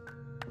 Corey.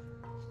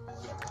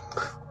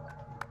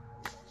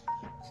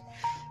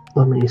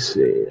 Let me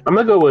see. I'm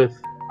gonna go with.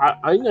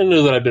 I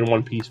know that I've been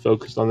One Piece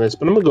focused on this,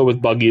 but I'm gonna go with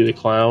Buggy the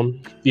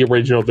Clown, the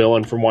original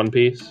villain from One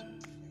Piece.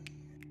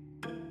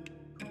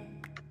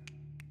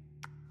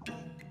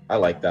 I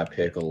like that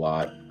pick a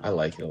lot. I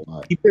like it a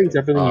lot. He brings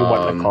everything you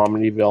want in a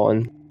comedy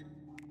villain.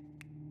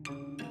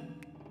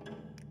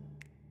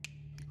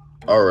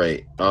 All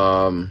right.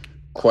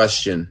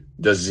 Question: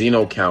 does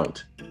Zeno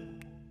count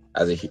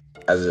as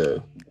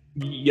a?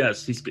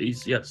 Yes, he's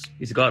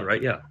a god,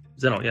 right? Yeah,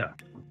 Zeno. Yeah,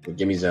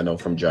 Give me Zeno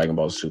from Dragon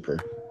Ball Super.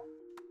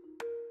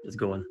 let's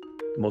go in.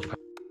 The most.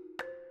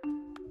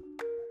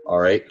 All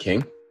right,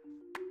 King.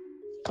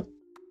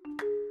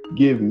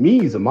 Give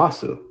me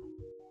Zamasu.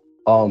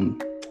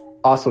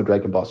 Also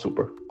Dragon Ball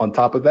Super. On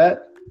top of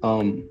that,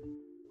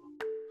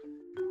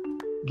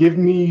 give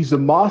me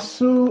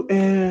Zamasu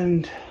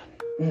and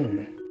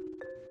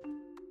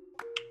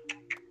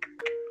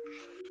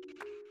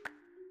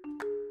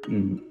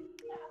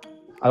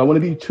I don't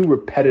want to be too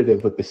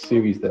repetitive with the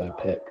series that I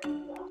pick.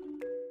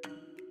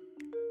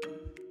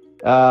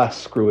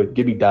 Screw it.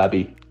 Give me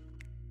Dabi.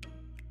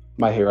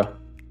 My hero.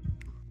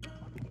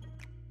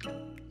 A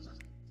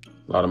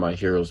lot of my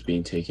heroes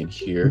being taken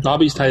here.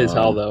 Bobby's tight as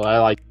hell, though. I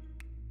like.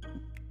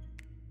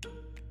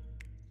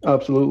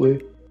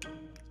 Absolutely.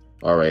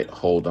 All right,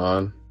 hold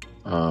on.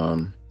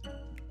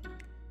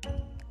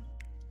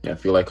 Yeah, I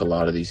feel like a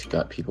lot of these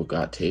people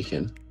got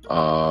taken.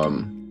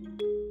 I'm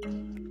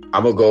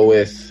gonna go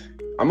with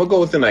an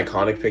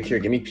iconic pick here.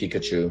 Give me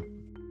Pikachu.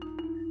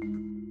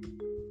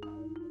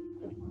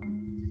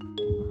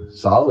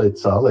 Solid.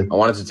 I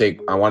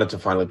wanted to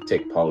finally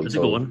take That's a good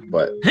Polito, one.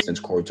 but since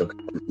Corey took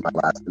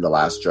the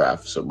last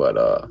draft,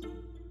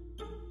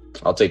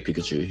 I'll take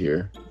Pikachu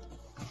here.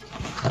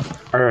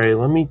 All right,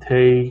 let me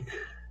see.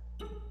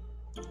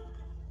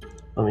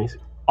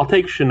 I'll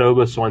take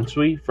Shinobu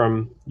Swansui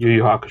from Yu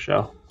Yu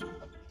Hakusho.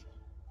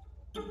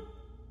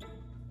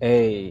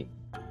 Hey,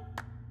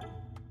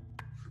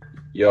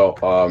 Yo,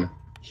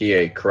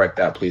 Hiei, correct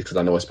that please, because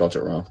I know I spelled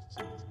it wrong.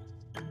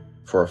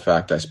 For a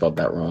fact, I spelled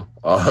that wrong.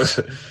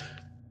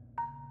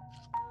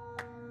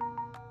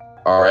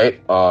 All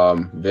right.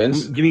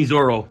 Vince. Give me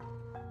Zoro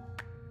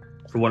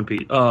for One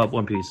Piece.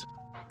 One Piece.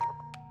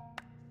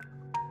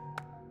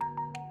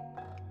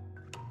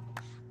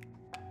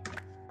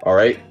 All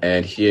right,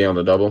 and Hiei on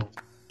the double.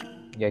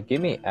 Yeah, give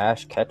me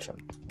Ash Ketchum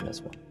in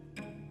this one.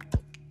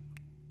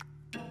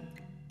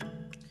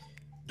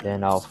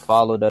 Then I'll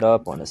follow that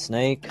up on a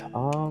snake.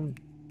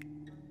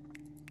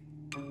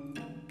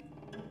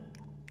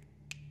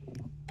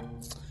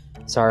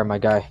 Sorry, my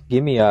guy.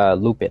 Give me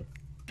Lupin.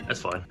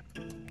 That's fine.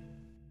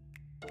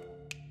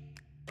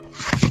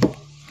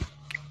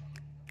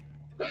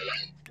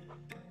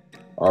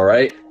 All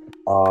right.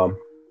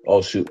 Oh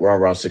shoot, we're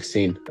on round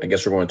 16. I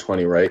guess we're going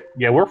 20, right?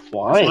 Yeah, we're That's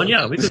flying. fine.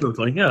 Yeah, we could go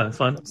 20. Yeah, that's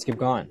fine. Let's keep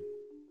going.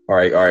 All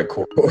right,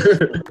 cool.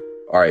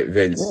 All right,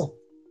 Vince.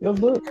 Yeah,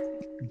 look.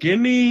 Give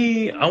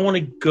me. I want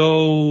to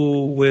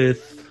go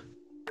with.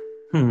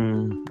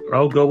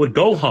 I'll go with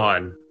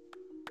Gohan.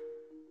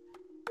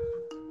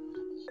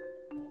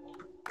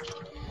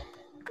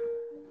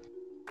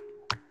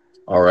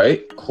 All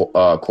right,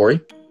 Corey.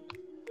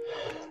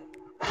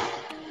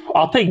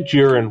 I'll take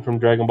Jiren from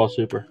Dragon Ball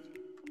Super.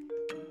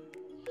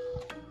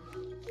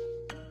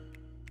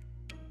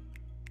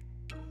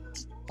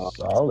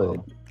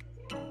 Solid.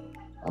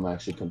 I'm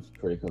actually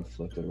pretty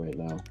conflicted right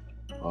now.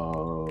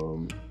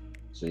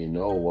 So you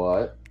know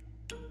what?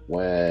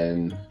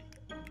 When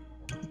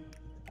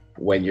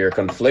you're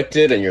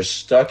conflicted and you're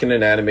stuck in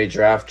an anime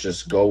draft,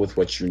 just go with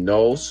what you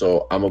know.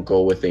 So I'm gonna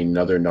go with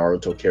another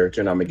Naruto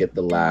character, and I'm gonna get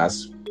the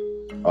last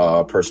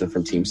person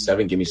from Team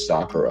 7. Give me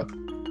Sakura.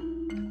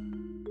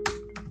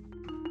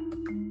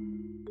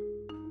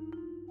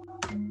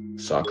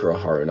 Sakura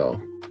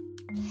Haruno.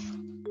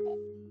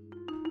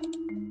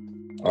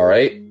 All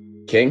right,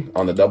 King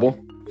on the double.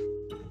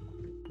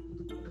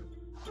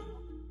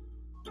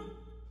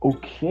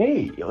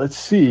 Okay, let's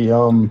see.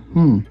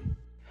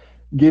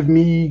 Give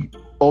me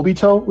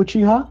Obito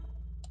Uchiha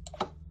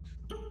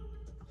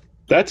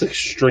That's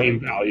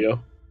extreme value.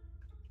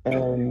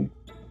 and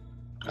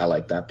I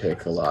like that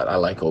pick a lot. I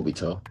like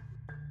Obito.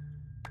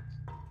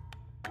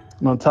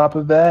 on top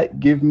of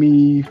that, give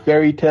me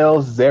Fairy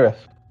Tales Zareth.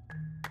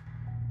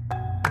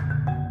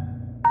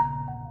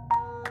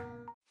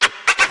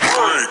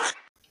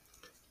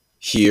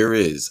 Here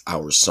is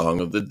our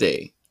song of the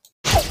day.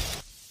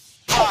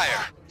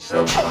 Fire!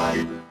 So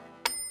fire.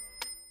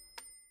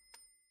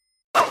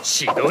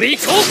 Chidori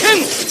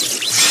Token!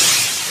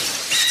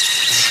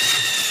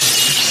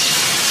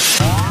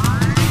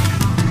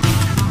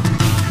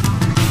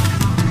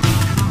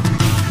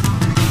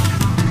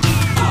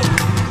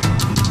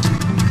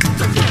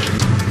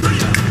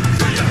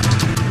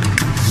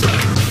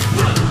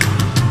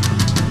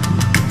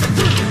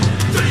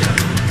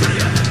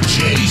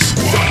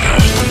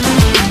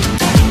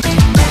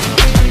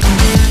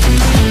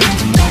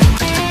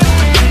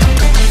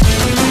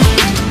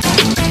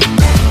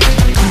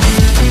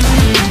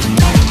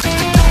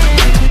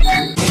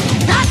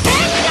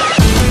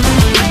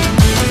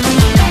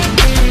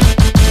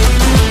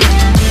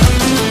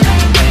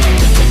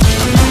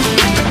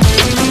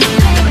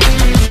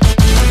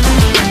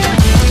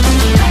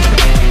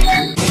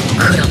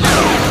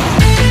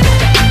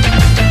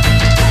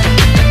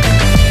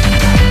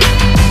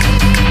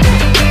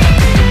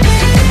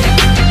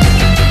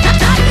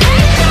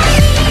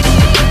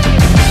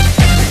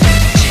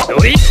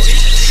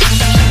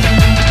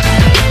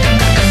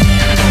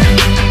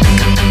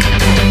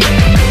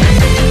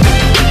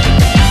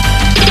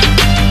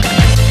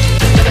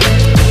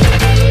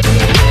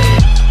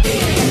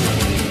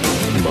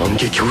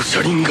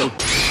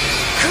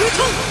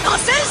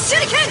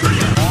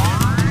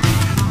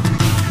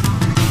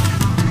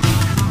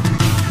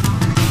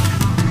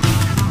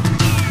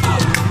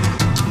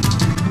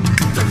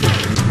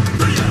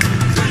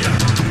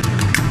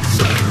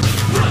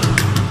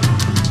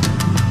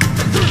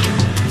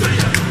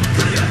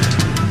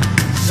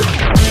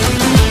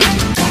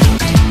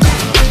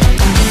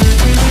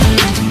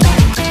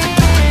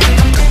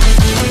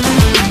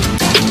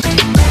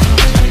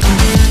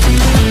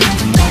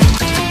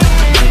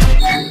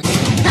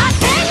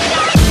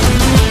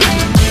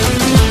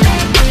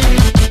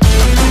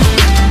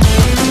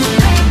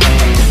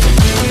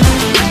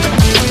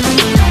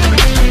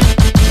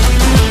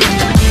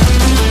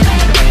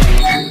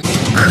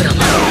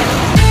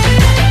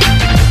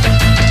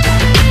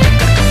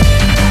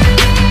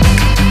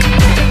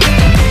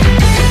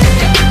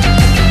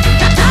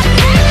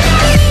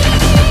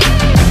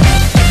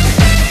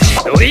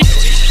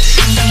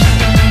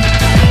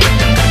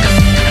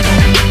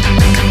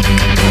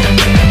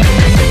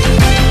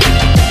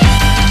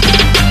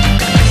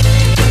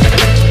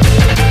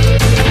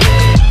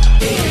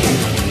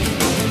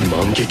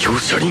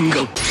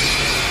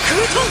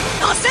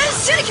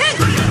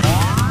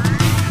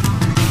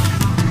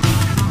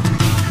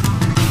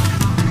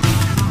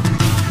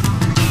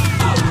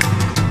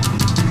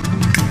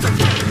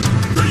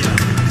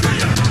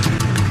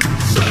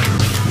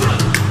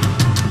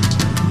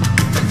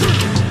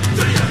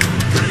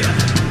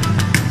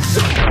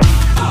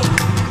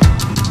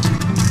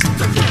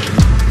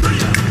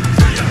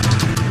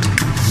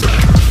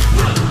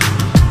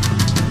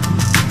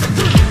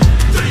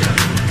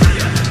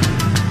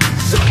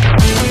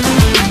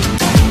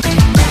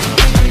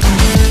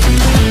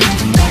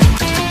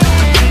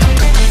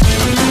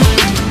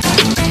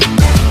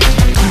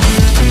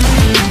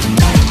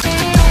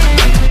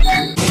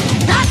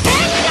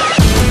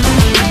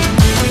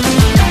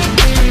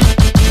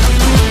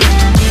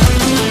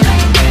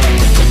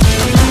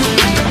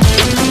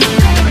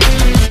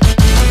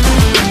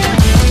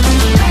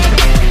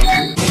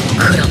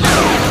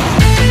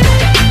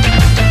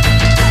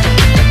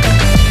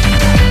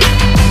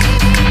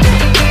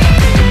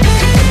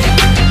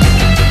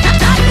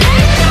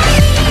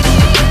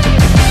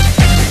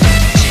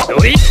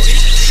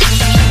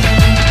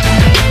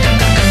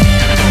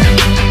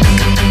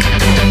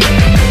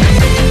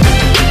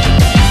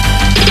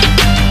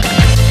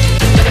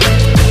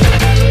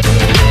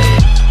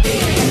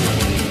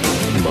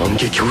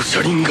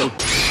 ンガン。空遁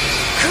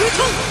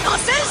螺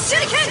旋手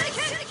裏剣。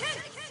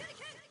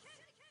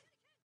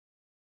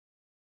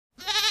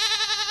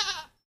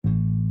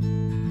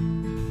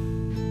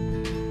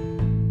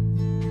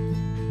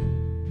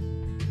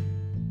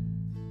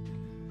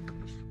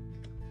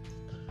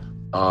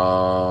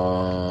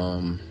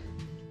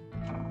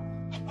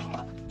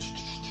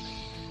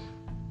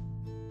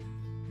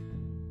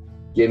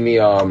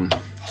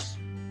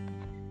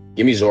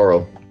Give me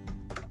Zoro.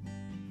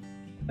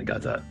 I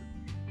got that.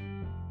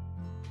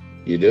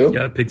 You do?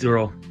 Yeah, pick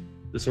Zoro.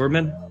 The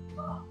swordman?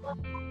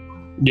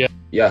 Yeah.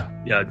 Yeah.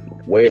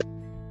 Wait.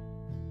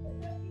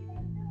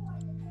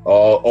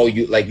 Oh,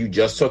 you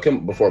just took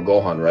him before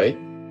Gohan, right?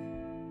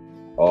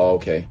 Oh,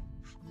 okay.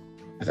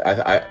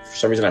 I for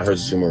some reason I heard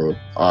Sumeru.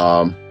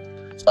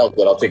 Oh,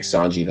 good. I'll take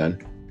Sanji then.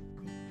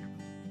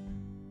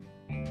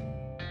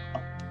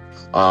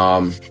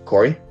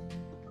 Corey?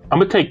 I'm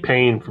gonna take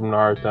Pain from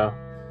Naruto.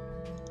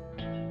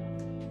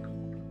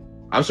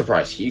 I'm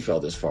surprised he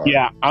fell this far.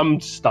 Yeah, I'm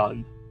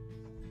stunned.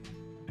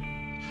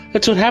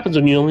 That's what happens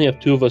when you only have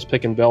two of us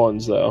picking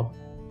villains, though.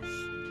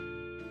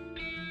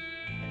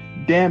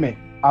 Damn it!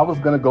 I was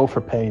gonna go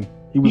for Pain.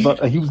 He was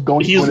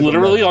going. He's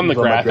literally on the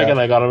graphic, and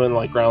I got him in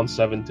like round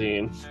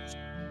 17.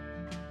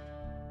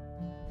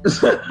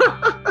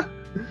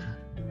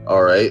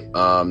 All right.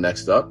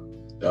 Next up,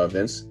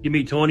 Vince. Give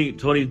me Tony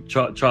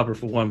Chopper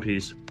for One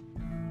Piece.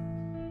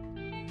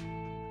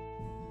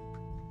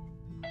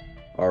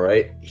 All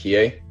right,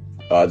 Hiei.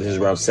 This is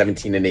round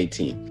 17 and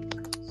 18.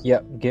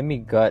 Yep, give me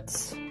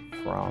Guts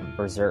from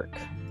Berserk.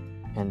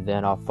 And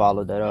then I'll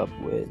follow that up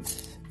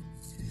with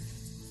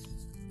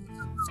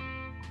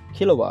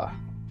Killua,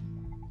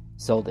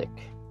 Zoldyck.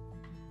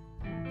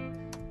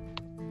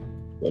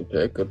 Good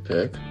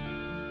pick.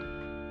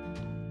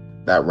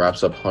 That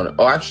wraps up Hunter.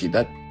 Oh, actually,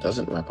 that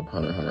doesn't wrap up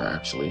Hunter x Hunter,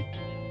 actually.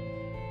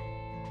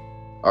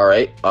 All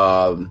right,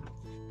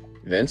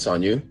 Vince,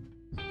 on you.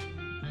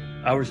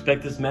 I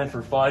respect this man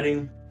for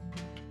fighting.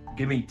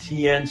 Give me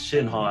Tien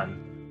Shinhan.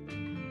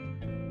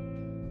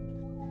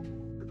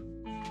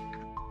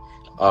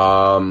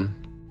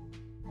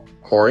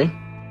 Corey?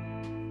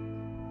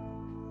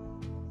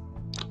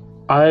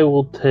 I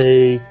will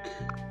take...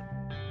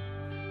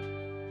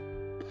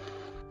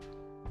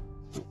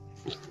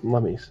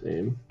 Let me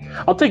see.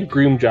 I'll take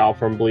Grimmjow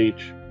from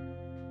Bleach.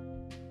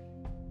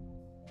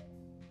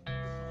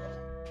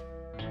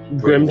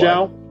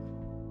 Grimmjow?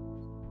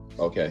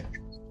 Okay.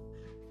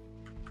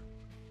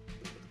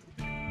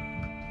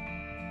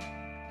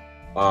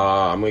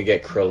 I'm gonna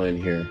get Krillin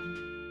here.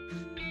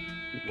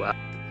 Wow.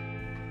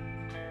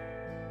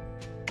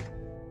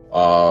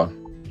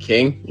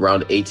 King,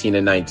 round 18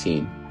 and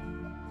 19.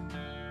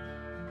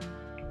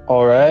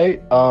 All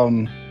right. I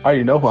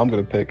already know who I'm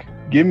gonna pick.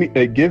 Give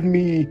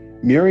me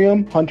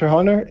Miriam, Hunter x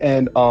Hunter,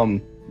 and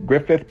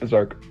Griffith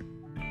Berserk.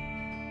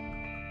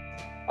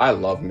 I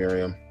love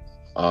Miriam.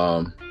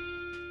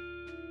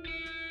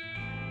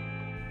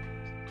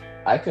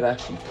 I could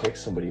actually pick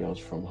somebody else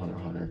from Hunter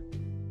x Hunter,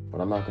 but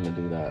I'm not gonna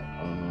do that.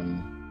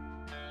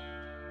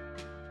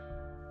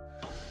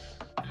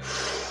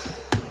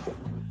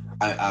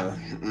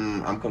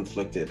 I'm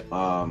conflicted.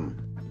 All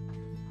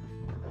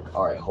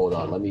right, hold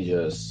on. Let me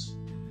just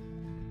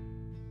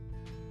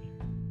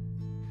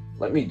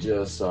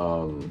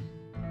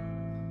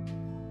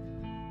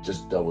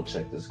double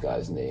check this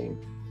guy's name.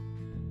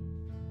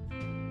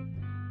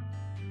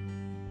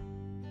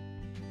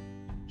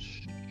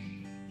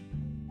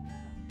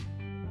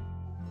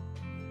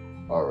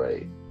 All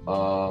right.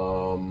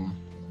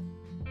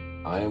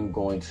 I am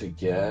going to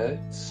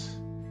get.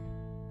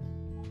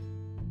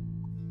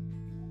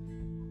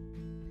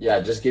 Yeah,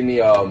 just give me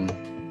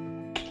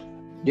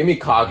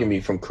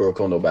Kagami from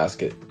Kuroko no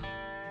Basket.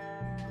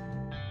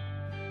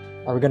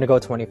 Are we gonna go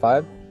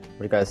 25? What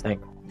do you guys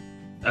think?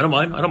 I don't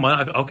mind.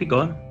 I'll keep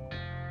going.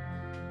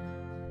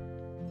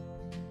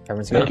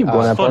 Everyone's Yeah, good. keep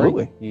going,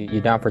 absolutely.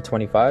 You down for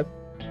 25?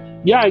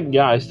 Yeah,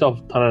 I still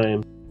have a ton of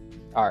names.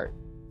 All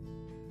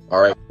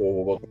All right,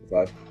 cool. We'll go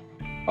 25.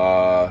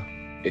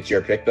 It's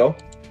your pick though,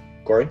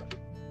 Corey.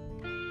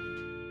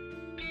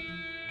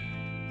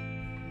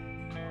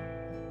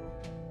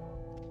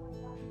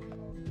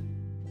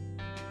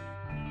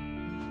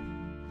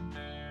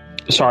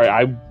 Sorry,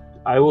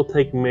 I will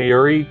take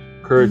Mayuri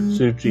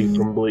Kuretsuchi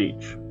from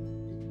Bleach.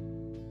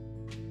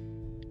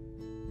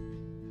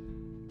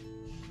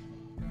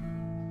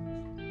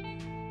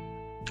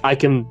 I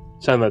can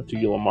send that to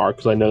you, Lamar,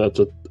 because I know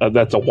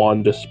that's a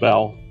wand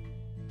dispel.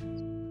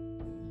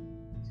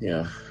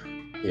 Yeah.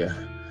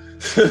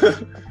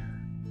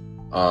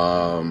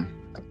 All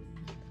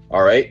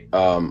right.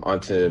 On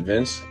to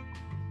Vince.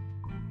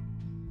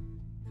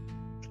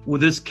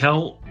 Would this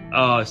count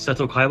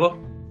Seto Kaiba?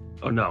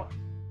 Oh no.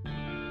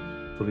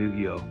 From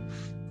Yu-Gi-Oh.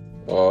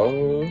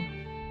 Oh.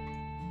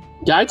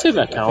 Yeah, I'd say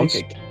that I counts.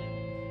 think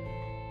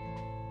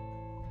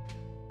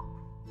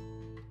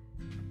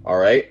All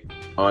right.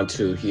 On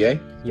to Hiei.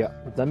 Yeah.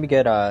 Let me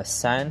get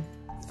San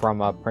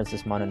from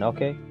Princess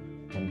Mononoke,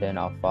 and then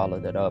I'll follow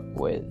that up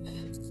with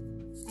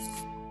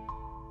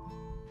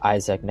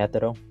Isaac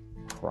Netero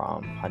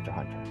from Hunter x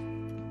Hunter.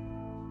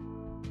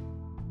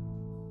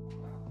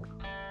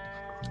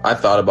 I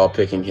thought about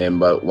picking him,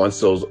 but once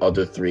those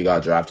other three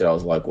got drafted, I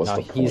was like, what's No,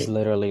 the he's point?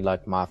 literally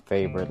like my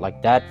favorite.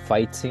 Like that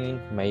fight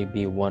scene may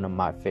be one of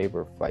my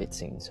favorite fight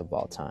scenes of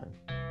all time.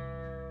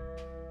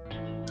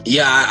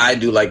 Yeah, I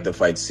do like the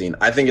fight scene.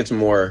 I think it's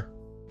more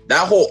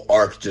that whole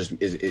arc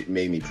it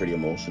made me pretty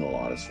emotional,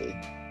 honestly.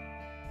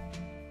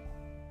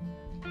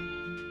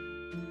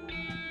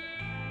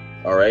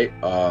 All right,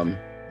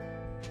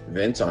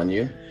 Vince, on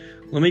you.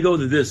 Let me go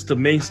to this. The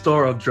main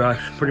star of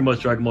pretty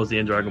much Dragon Ball Z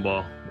and Dragon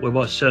Ball. What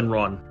about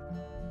Shenron?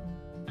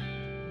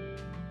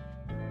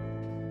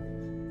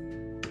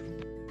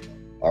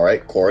 All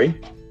right, Corey.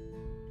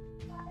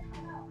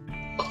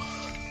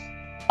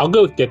 I'll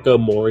go with Gecko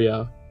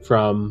Moria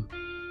from.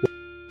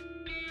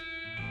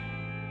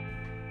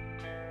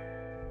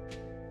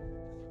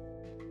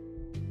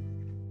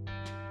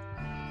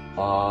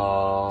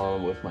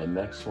 With my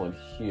next one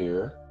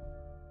here,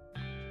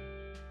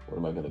 what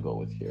am I gonna go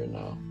with here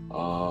now?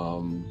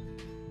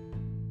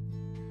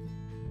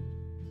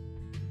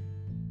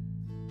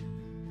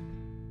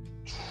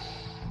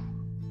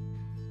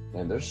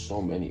 Man, there's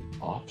so many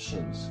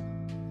options,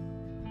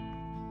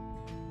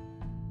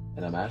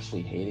 and I'm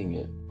actually hating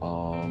it.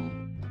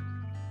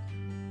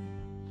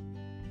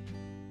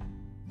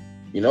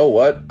 You know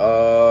what?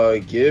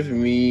 Give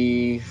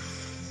me.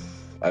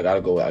 I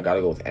gotta go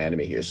with anime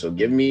here. So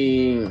give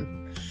me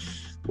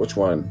which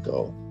one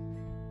though?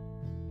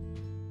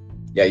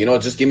 Yeah, you know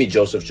what? Just give me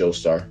Joseph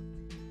Joestar.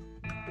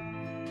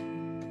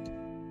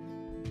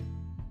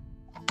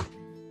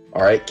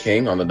 All right,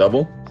 King on the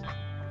double.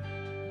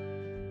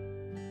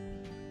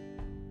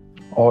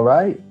 All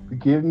right,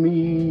 give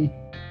me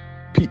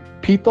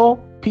Pito,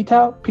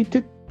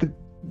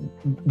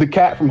 the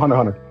cat from Hunter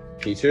x Hunter.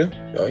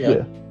 P2? Oh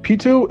yeah.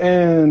 P2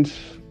 and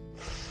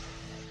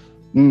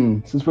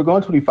since we're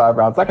going 25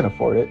 rounds, I can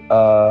afford it.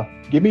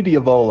 Give me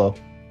Diavolo.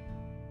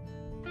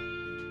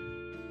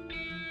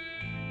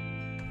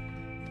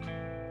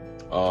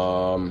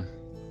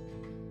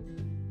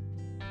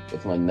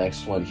 With my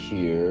next one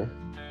here,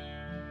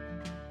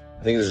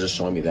 I think this is just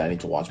showing me that I need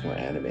to watch more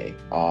anime.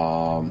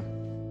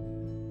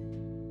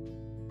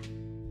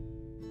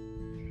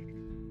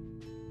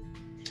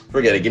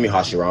 Forget it. Give me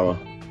Hashirama.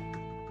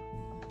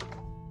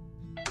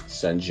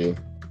 Senju.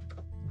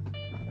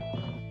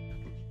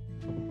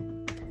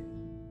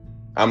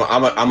 I'm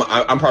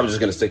probably just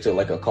gonna stick to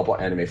like a couple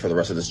anime for the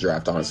rest of this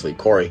draft. Honestly,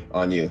 Corey,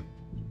 on you.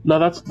 No,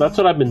 that's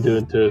what I've been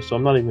doing too. So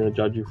I'm not even going to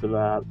judge you for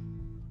that.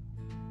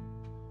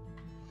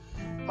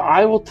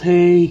 I will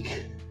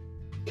take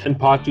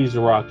Kenpachi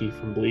Zaraki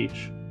from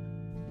Bleach.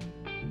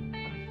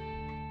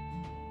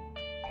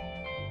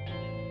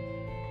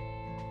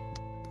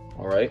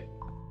 All right,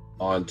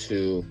 on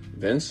to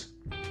Vince.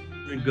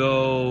 I'm gonna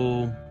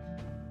go.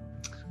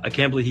 I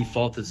can't believe he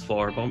fought this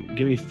far. But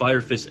give me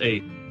Fire Fist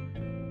 8.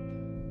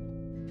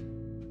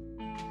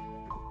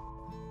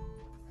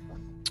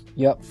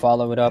 Yep,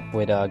 follow it up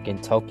with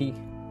Gintoki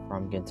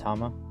from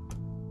Gintama.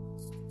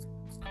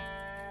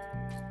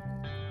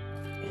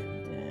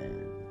 And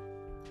then...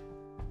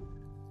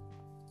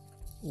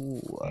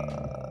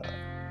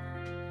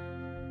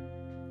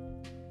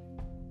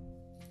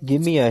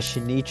 give me a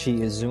Shinichi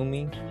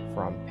Izumi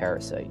from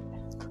Parasite.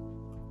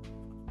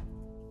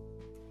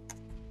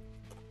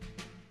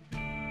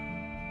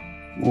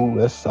 Ooh,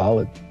 that's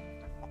solid.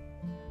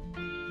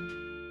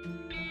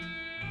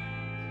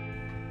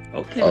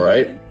 Okay. All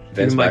right,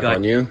 Vince, my back guy.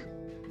 on you.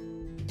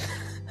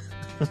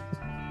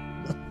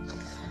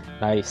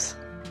 Nice.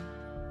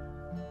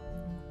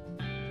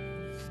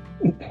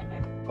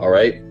 All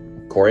right,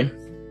 Corey.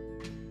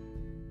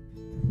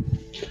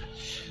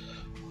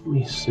 Let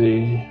me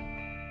see.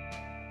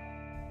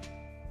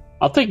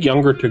 I'll take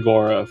younger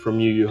Tagora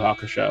from Yu Yu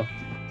Hakusho.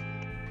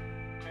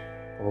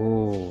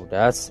 Oh,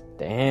 that's...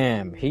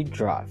 damn, he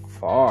dropped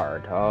far,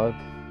 dog.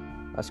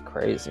 That's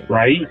crazy.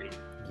 Right?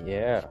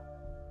 Yeah.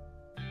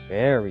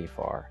 Very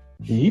far.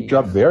 He Jeez.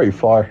 dropped very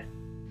far.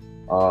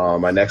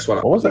 My next one.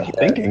 What was I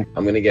thinking?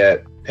 I'm gonna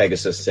get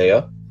Pegasus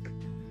Seiya.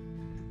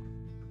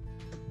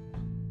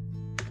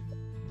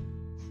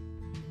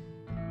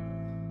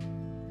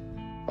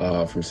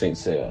 From Saint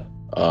Seiya.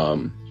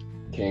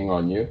 King,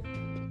 on you.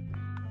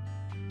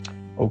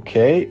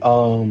 Okay.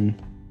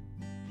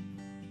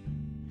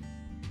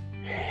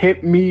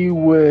 Hit me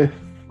with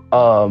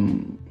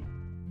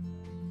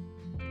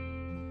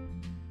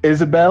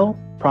Isabel,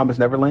 Promise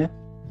Neverland.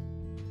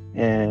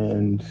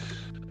 And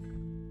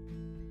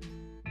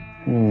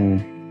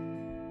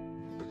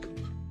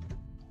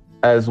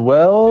as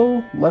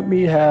well, let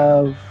me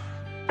have...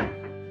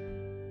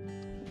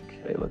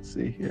 okay, let's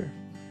see here.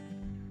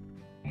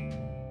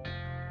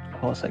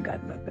 What else I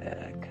got in my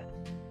bag?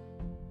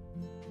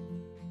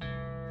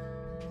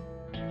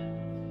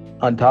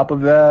 On top of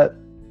that,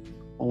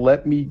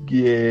 let me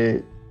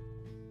get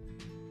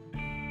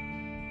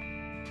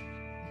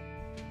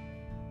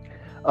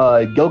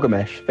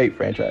Gilgamesh, Fate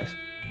franchise.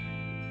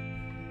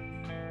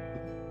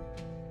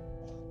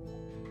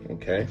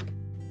 Okay.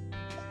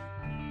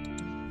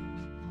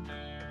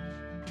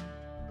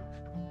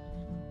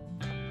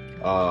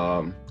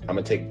 I'm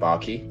gonna take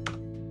Baki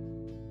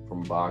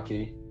from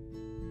Baki.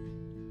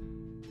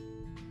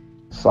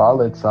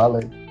 Solid,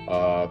 solid.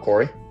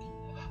 Corey.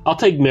 I'll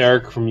take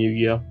Merrick from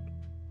Yu-Gi-Oh.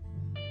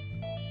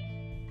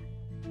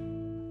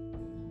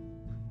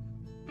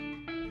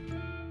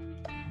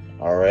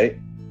 All right.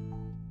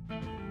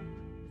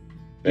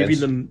 Give me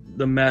Vince?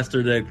 the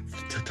master that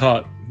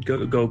taught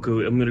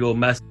Goku. I'm gonna go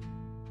master.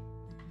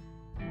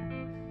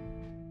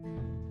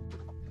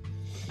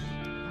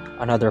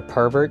 Another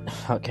pervert.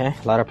 Okay,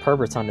 a lot of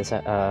perverts on this.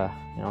 You know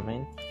what I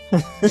mean?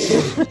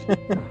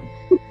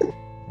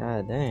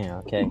 God damn.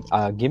 Okay.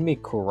 Give me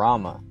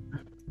Kurama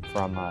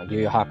from Yu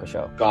Yu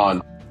Hakusho.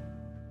 Gone.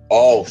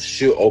 Oh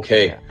shoot.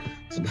 Okay. Yeah.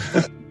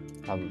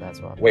 That's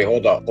what. Wait.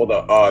 Hold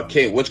up.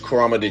 King, which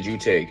Kurama did you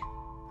take?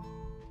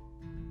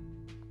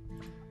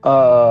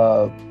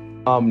 Naruto.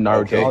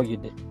 Okay. Oh, you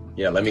did.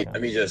 Yeah. Let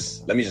me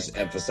just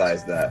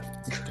emphasize that.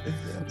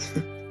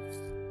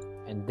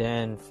 And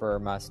then for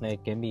my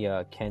snake, give me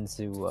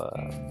Kenzu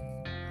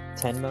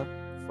Tenma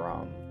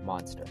from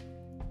Monster.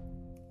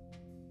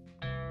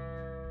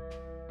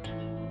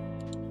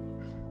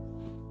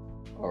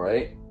 All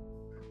right.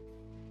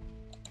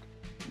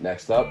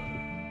 Next up,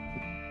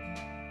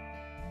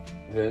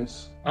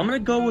 Vince. I'm gonna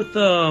go with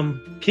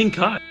King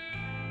Kai.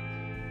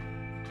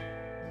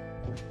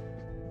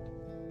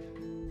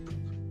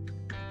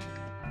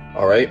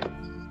 All right.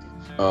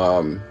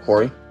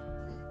 Corey.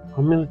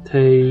 I'm gonna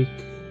take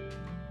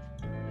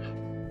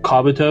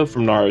Kabuto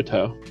from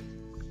Naruto.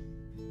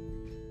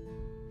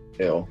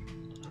 Ew.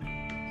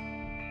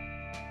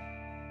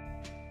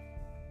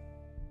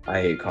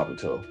 I hate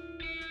Kabuto.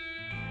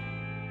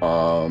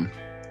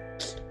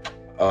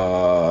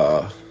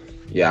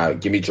 Yeah,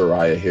 give me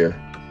Jiraiya here.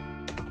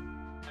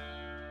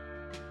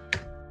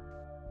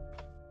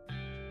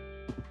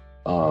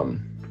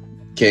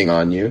 King,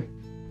 on you.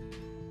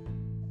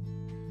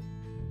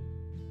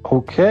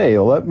 Okay,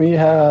 let me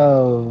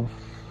have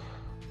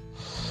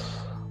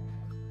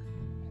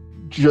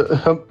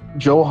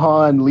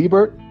Johann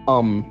Liebert,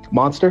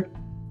 Monster,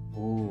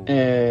 Ooh.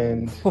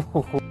 and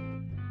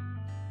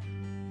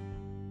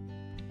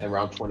And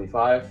round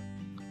 25.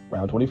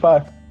 round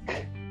 25.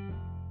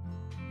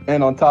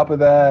 And on top of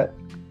that,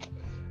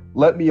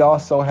 let me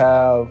also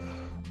have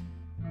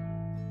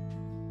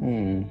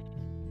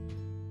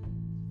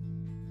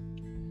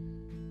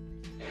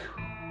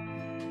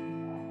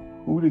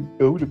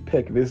who to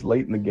pick this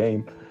late in the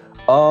game.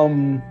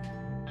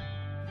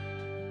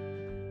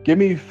 Give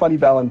me Funny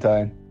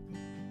Valentine.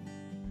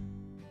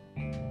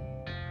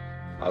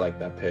 I like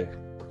that pick.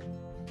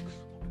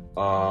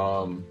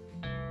 I'm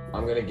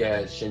gonna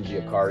get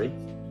Shinji Ikari.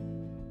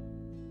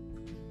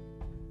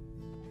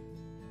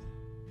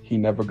 He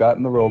never got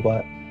in the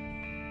robot.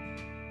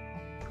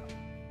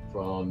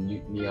 From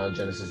Neon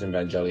Genesis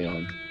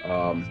Evangelion.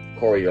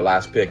 Corey, your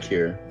last pick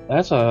here.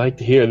 That's what I like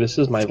to hear. This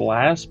is my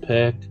last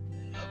pick.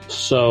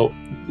 So,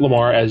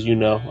 Lamar, as you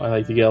know, I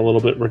like to get a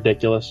little bit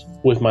ridiculous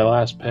with my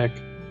last pick.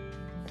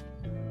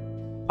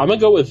 I'm going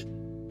to go with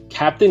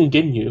Captain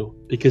Ginyu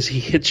because he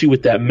hits you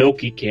with that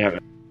milky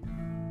cannon.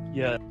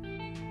 Yeah.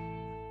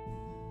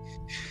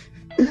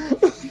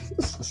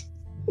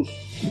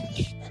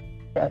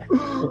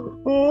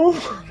 Oh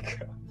my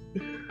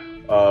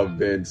god.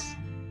 Vince.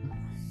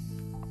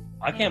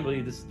 I can't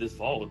believe this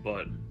followed,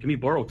 but give me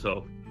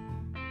Boruto.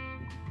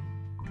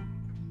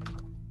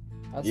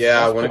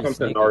 Yeah, That's when it pretty comes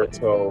to sneaky.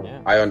 Naruto,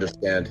 Yeah. I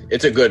understand.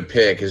 It's a good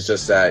pick. It's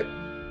just that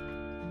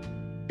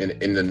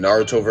in the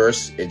Naruto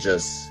verse,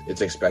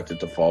 it's expected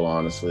to fall,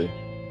 honestly.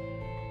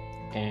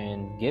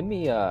 And give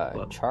me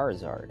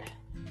Charizard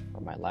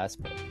for my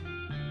last pick.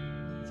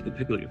 It's a good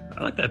pick.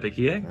 I like that pick,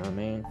 yeah. You know what I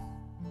mean?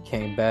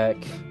 Came back,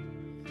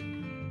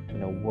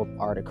 whoop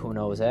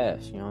Articuno's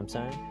ass. You know what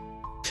I'm saying?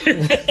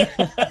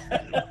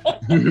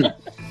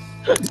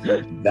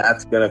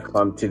 That's gonna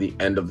come to the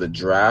end of the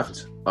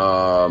draft.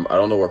 I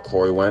don't know where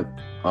Corey went.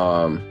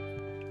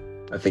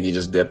 I think he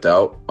just dipped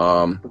out.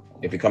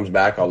 If he comes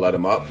back, I'll let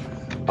him up.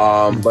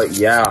 But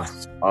yeah,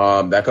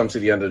 that comes to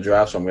the end of the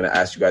draft. So I'm gonna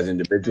ask you guys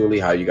individually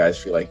how you guys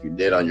feel like you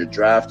did on your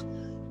draft.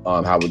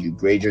 How would you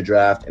grade your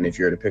draft? And if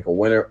you were to pick a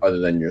winner other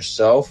than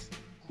yourself,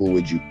 who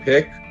would you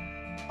pick?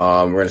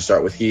 We're gonna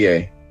start with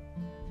Hiei.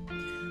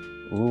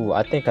 Ooh,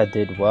 I think I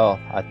did well.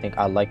 I think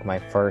I like my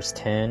first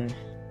 10.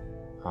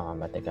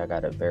 I think I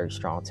got a very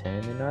strong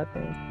 10, and I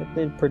think I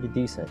did pretty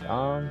decent.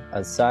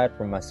 Aside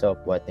from myself,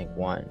 who I think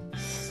won.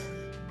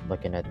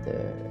 Looking at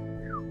the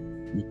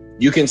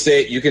You can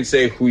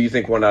say who you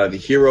think won out of the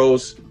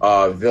heroes,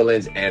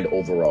 villains, and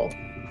overall.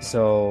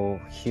 so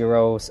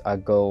heroes, I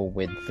go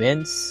with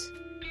Vince,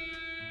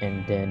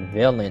 and then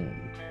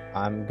villain,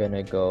 I'm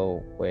gonna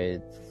go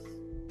with.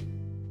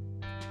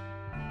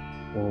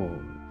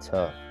 Ooh,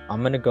 tough.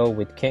 I'm gonna go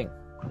with King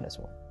on this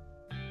one.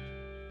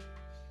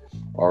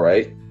 All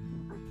right.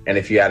 And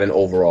if you had an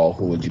overall,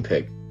 who would you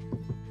pick?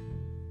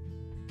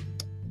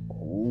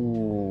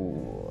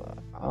 Ooh,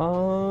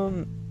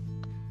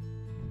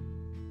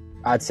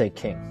 I'd say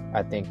King.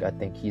 I think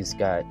he's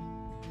got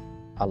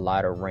a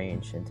lot of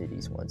range into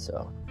these ones,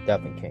 so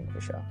definitely King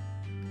for sure.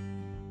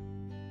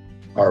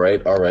 All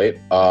right.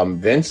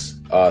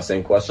 Vince,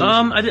 same question.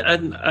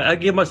 I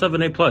give myself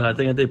an A+. I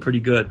think I did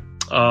pretty good.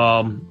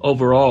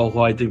 overall,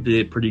 who I think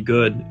did pretty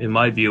good in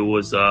my view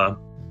was I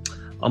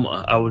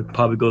would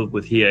probably go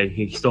with Hiei.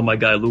 He's still my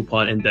guy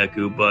Lupin and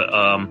Deku,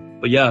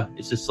 but yeah,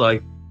 it's just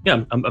like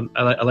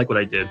I like what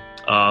I did.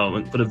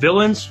 For the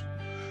villains,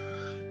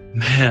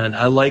 man,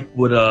 I like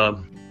what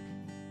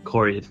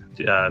Corey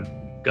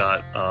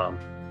got.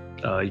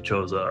 He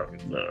chose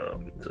what's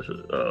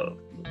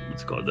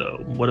it called,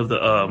 one of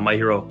the My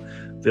Hero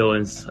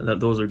villains.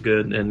 Those are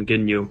good, and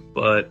Ginyu,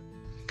 but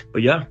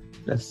yeah,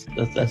 that's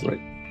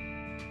right.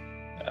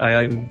 All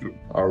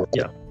right.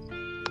 Yeah.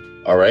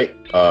 All right.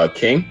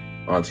 King,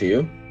 on to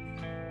you.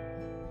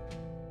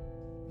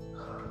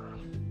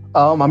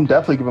 I'm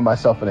definitely giving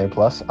myself an A+.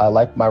 I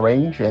like my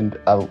range, and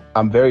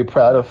I'm very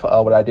proud of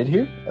what I did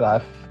here, and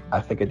I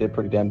think I did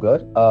pretty damn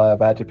good.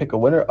 If I had to pick a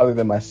winner other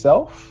than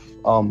myself,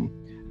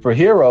 for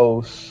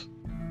heroes,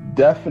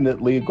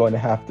 definitely going to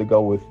have to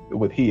go with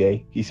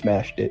Hiei. He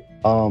smashed it.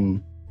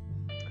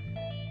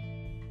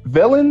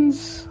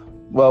 Villains,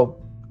 well,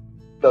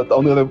 the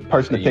only other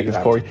person to pick is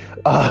Corey.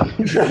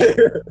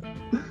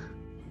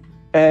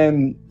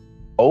 And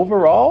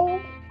overall,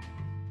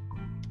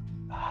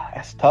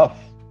 that's tough.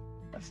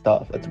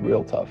 That's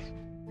real tough.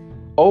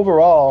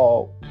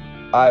 Overall,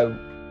 I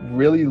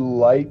really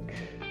like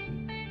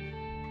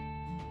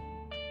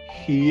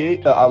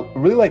Hiei. I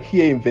really like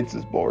Hiei and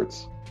Vince's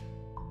boards.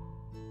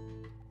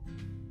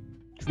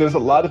 There's a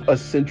lot of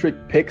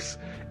eccentric picks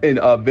in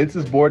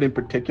Vince's board in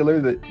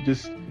particular that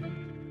just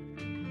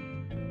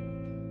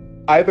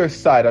either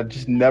side I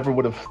just never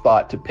would have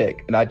thought to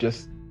pick, and I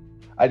just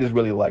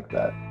really like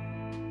that.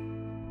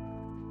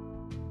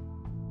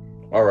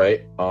 All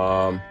right.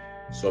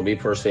 So me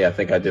personally, I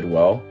think I did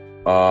well.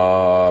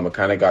 I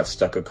kind of got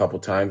stuck a couple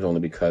times only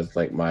because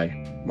like my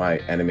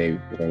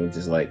anime range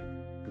is like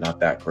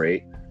not that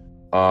great.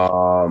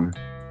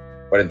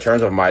 But in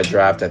terms of my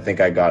draft, I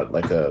think I got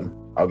like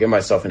I'll give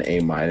myself an A-.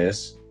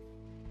 Because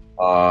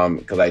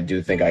I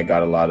do think I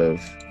got a lot of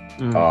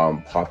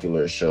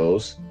popular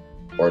shows,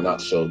 or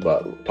not shows,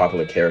 but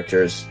popular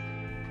characters.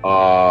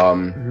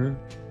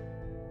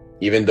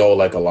 Even though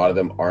like a lot of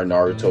them are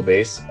Naruto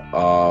based,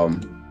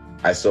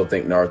 I still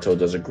think Naruto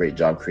does a great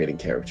job creating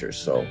characters.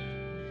 So,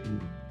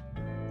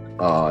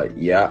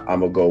 yeah,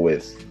 I'm gonna go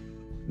with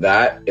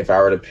that. If I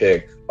were to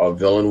pick a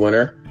villain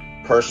winner,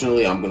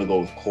 personally, I'm gonna go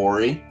with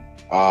Corey.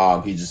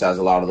 He just has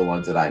a lot of the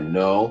ones that I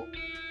know.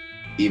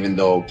 Even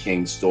though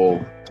King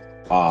stole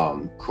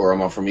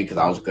Kurama from me, because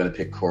I was gonna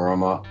pick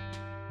Kurama.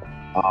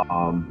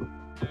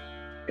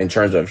 In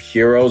terms of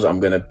heroes, I'm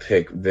gonna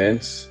pick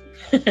Vince.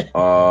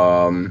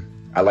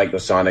 I like the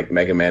Sonic,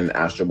 Mega Man, and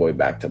Astro Boy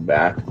back to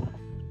back.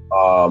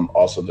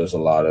 Also, there's a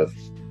lot of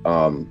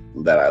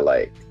that I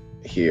like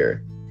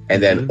here.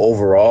 And then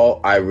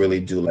overall, I really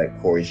do like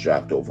Corey's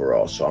draft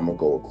overall. So I'm going to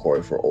go with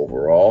Corey for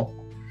overall.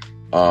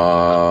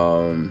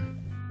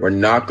 We're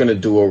not going to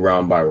do a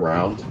round by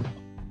round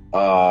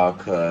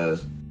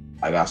because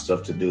I got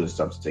stuff to do and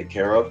stuff to take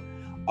care of.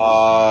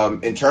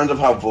 In terms of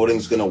how voting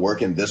is going to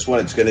work in this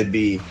one, it's going to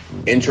be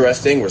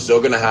interesting. We're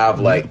still going to have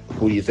like,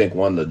 who do you think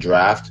won the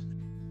draft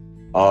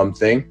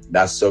thing?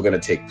 That's still going to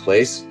take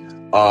place.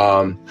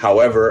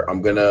 However,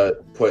 I'm going to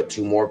put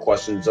two more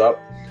questions up.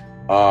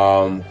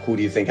 Who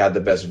do you think had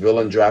the best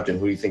villain draft and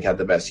who do you think had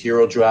the best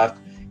hero draft?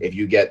 If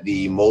you get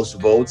the most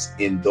votes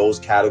in those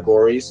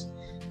categories,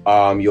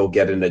 you'll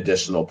get an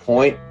additional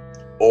point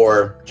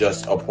or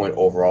just a point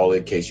overall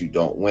in case you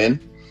don't win.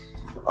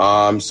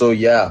 So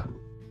yeah,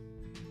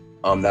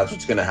 that's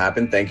what's going to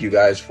happen. Thank you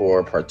guys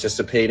for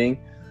participating.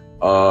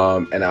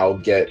 And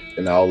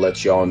I'll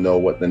let y'all know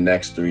what the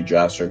next three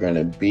drafts are going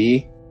to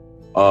be.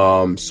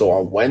 So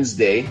on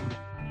Wednesday,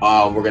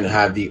 we're going to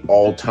have the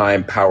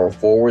all-time power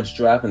forwards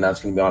draft, and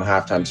that's going to be on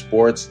Halftime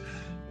Sports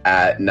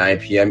at 9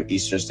 p.m.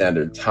 Eastern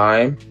Standard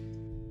Time.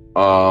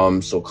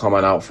 So come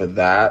on out for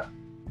that.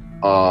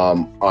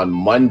 On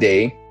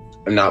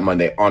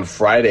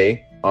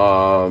Friday,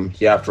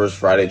 first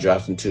Friday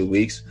draft in 2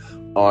 weeks.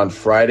 On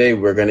Friday,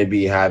 we're going to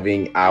be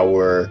having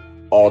our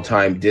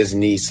all-time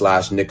Disney /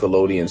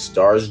 Nickelodeon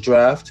Stars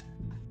draft.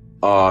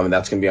 And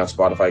that's going to be on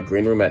Spotify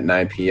Green Room at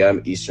 9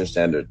 p.m. Eastern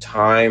Standard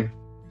Time.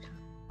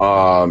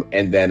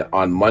 And then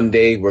on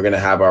Monday, we're going to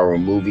have our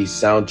movie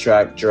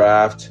soundtrack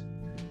draft.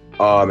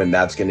 And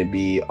that's going to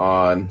be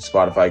on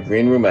Spotify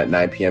Green Room at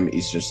 9 p.m.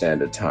 Eastern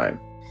Standard Time.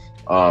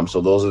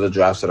 So those are the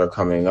drafts that are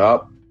coming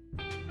up.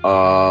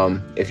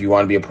 If you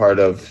want to be a part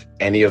of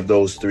any of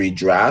those three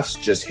drafts,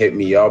 just hit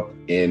me up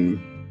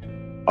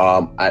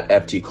at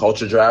FT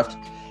Culture Draft.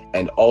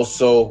 And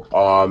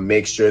also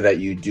make sure that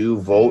you do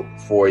vote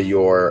for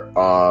your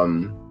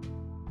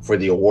for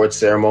the award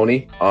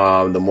ceremony.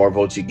 The more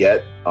votes you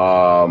get,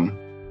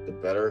 the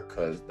better,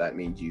 because that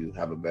means you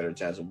have a better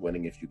chance of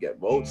winning if you get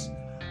votes.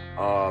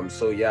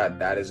 So yeah,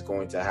 that is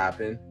going to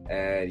happen.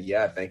 And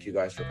yeah, thank you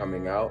guys for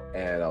coming out,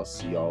 and I'll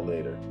see y'all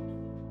later.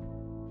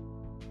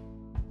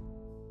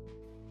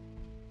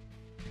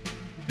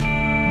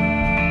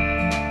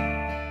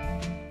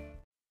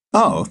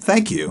 Oh,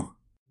 thank you.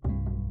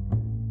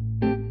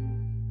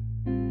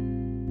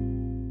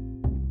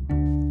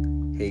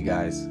 Hey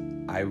guys,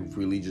 I I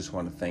really just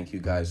want to thank you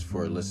guys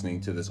for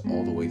listening to this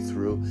all the way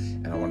through.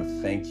 And I want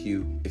to thank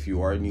you. If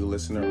you are a new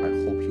listener,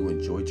 I hope you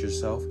enjoyed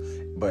yourself.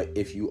 But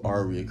if you are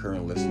a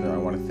recurring listener, I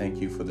want to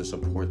thank you for the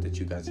support that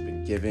you guys have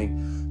been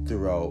giving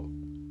throughout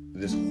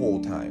this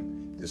whole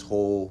time, this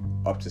whole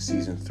up to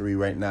season 3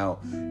 right now.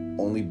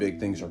 Only big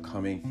things are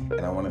coming,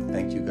 and I want to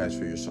thank you guys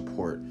for your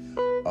support.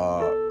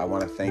 I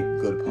want to thank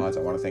Good Pods. I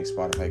want to thank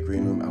Spotify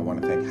Green Room. I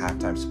want to thank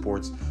Halftime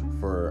Sports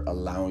for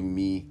allowing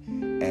me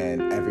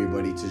and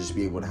everybody to just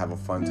be able to have a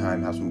fun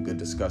time, have some good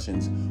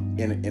discussions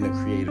in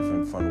a creative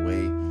and fun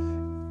way.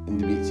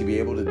 And to be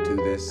able to do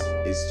this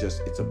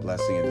it's a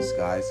blessing in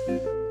disguise.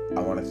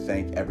 I want to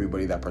thank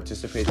everybody that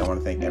participates. I want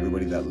to thank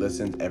everybody that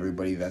listens,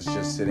 everybody that's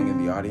just sitting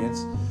in the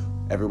audience,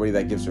 everybody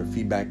that gives their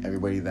feedback,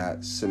 everybody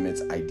that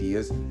submits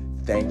ideas.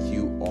 Thank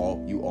you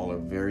all. You all are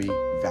very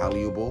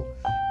valuable,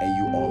 and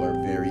you all are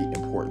very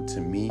important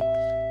to me.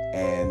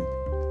 And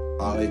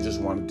all I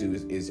just want to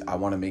do is I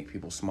want to make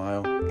people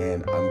smile,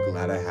 and I'm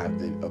glad I have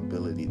the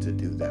ability to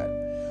do that.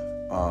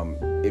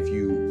 If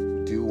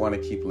you do want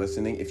to keep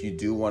listening, if you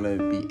do want to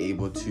be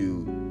able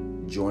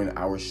to join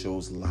our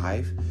shows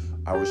live,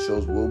 our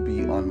shows will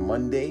be on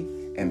Monday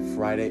and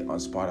Friday on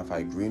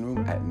Spotify Green Room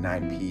at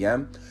 9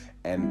 p.m.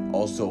 and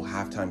also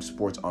Halftime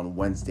Sports on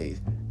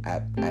Wednesdays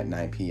at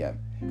 9 p.m.,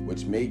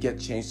 which may get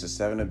changed to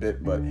 7 a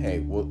bit, but hey,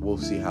 we'll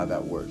see how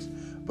that works.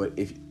 But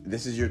if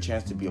this is your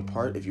chance to be a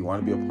part, if you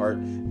want to be a part,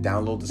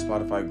 download the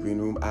Spotify Green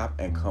Room app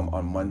and come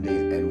on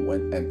Mondays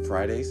and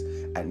Fridays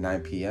at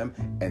 9 p.m.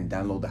 and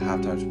download the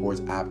Halftime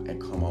Sports app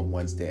and come on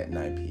Wednesday at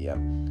 9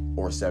 p.m.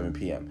 or 7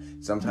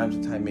 p.m. Sometimes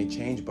the time may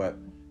change, but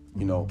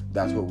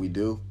that's what we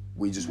do.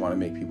 We just want to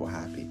make people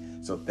happy.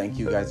 So thank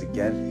you guys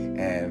again,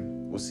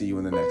 and we'll see you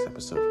in the next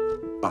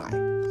episode.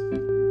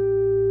 Bye.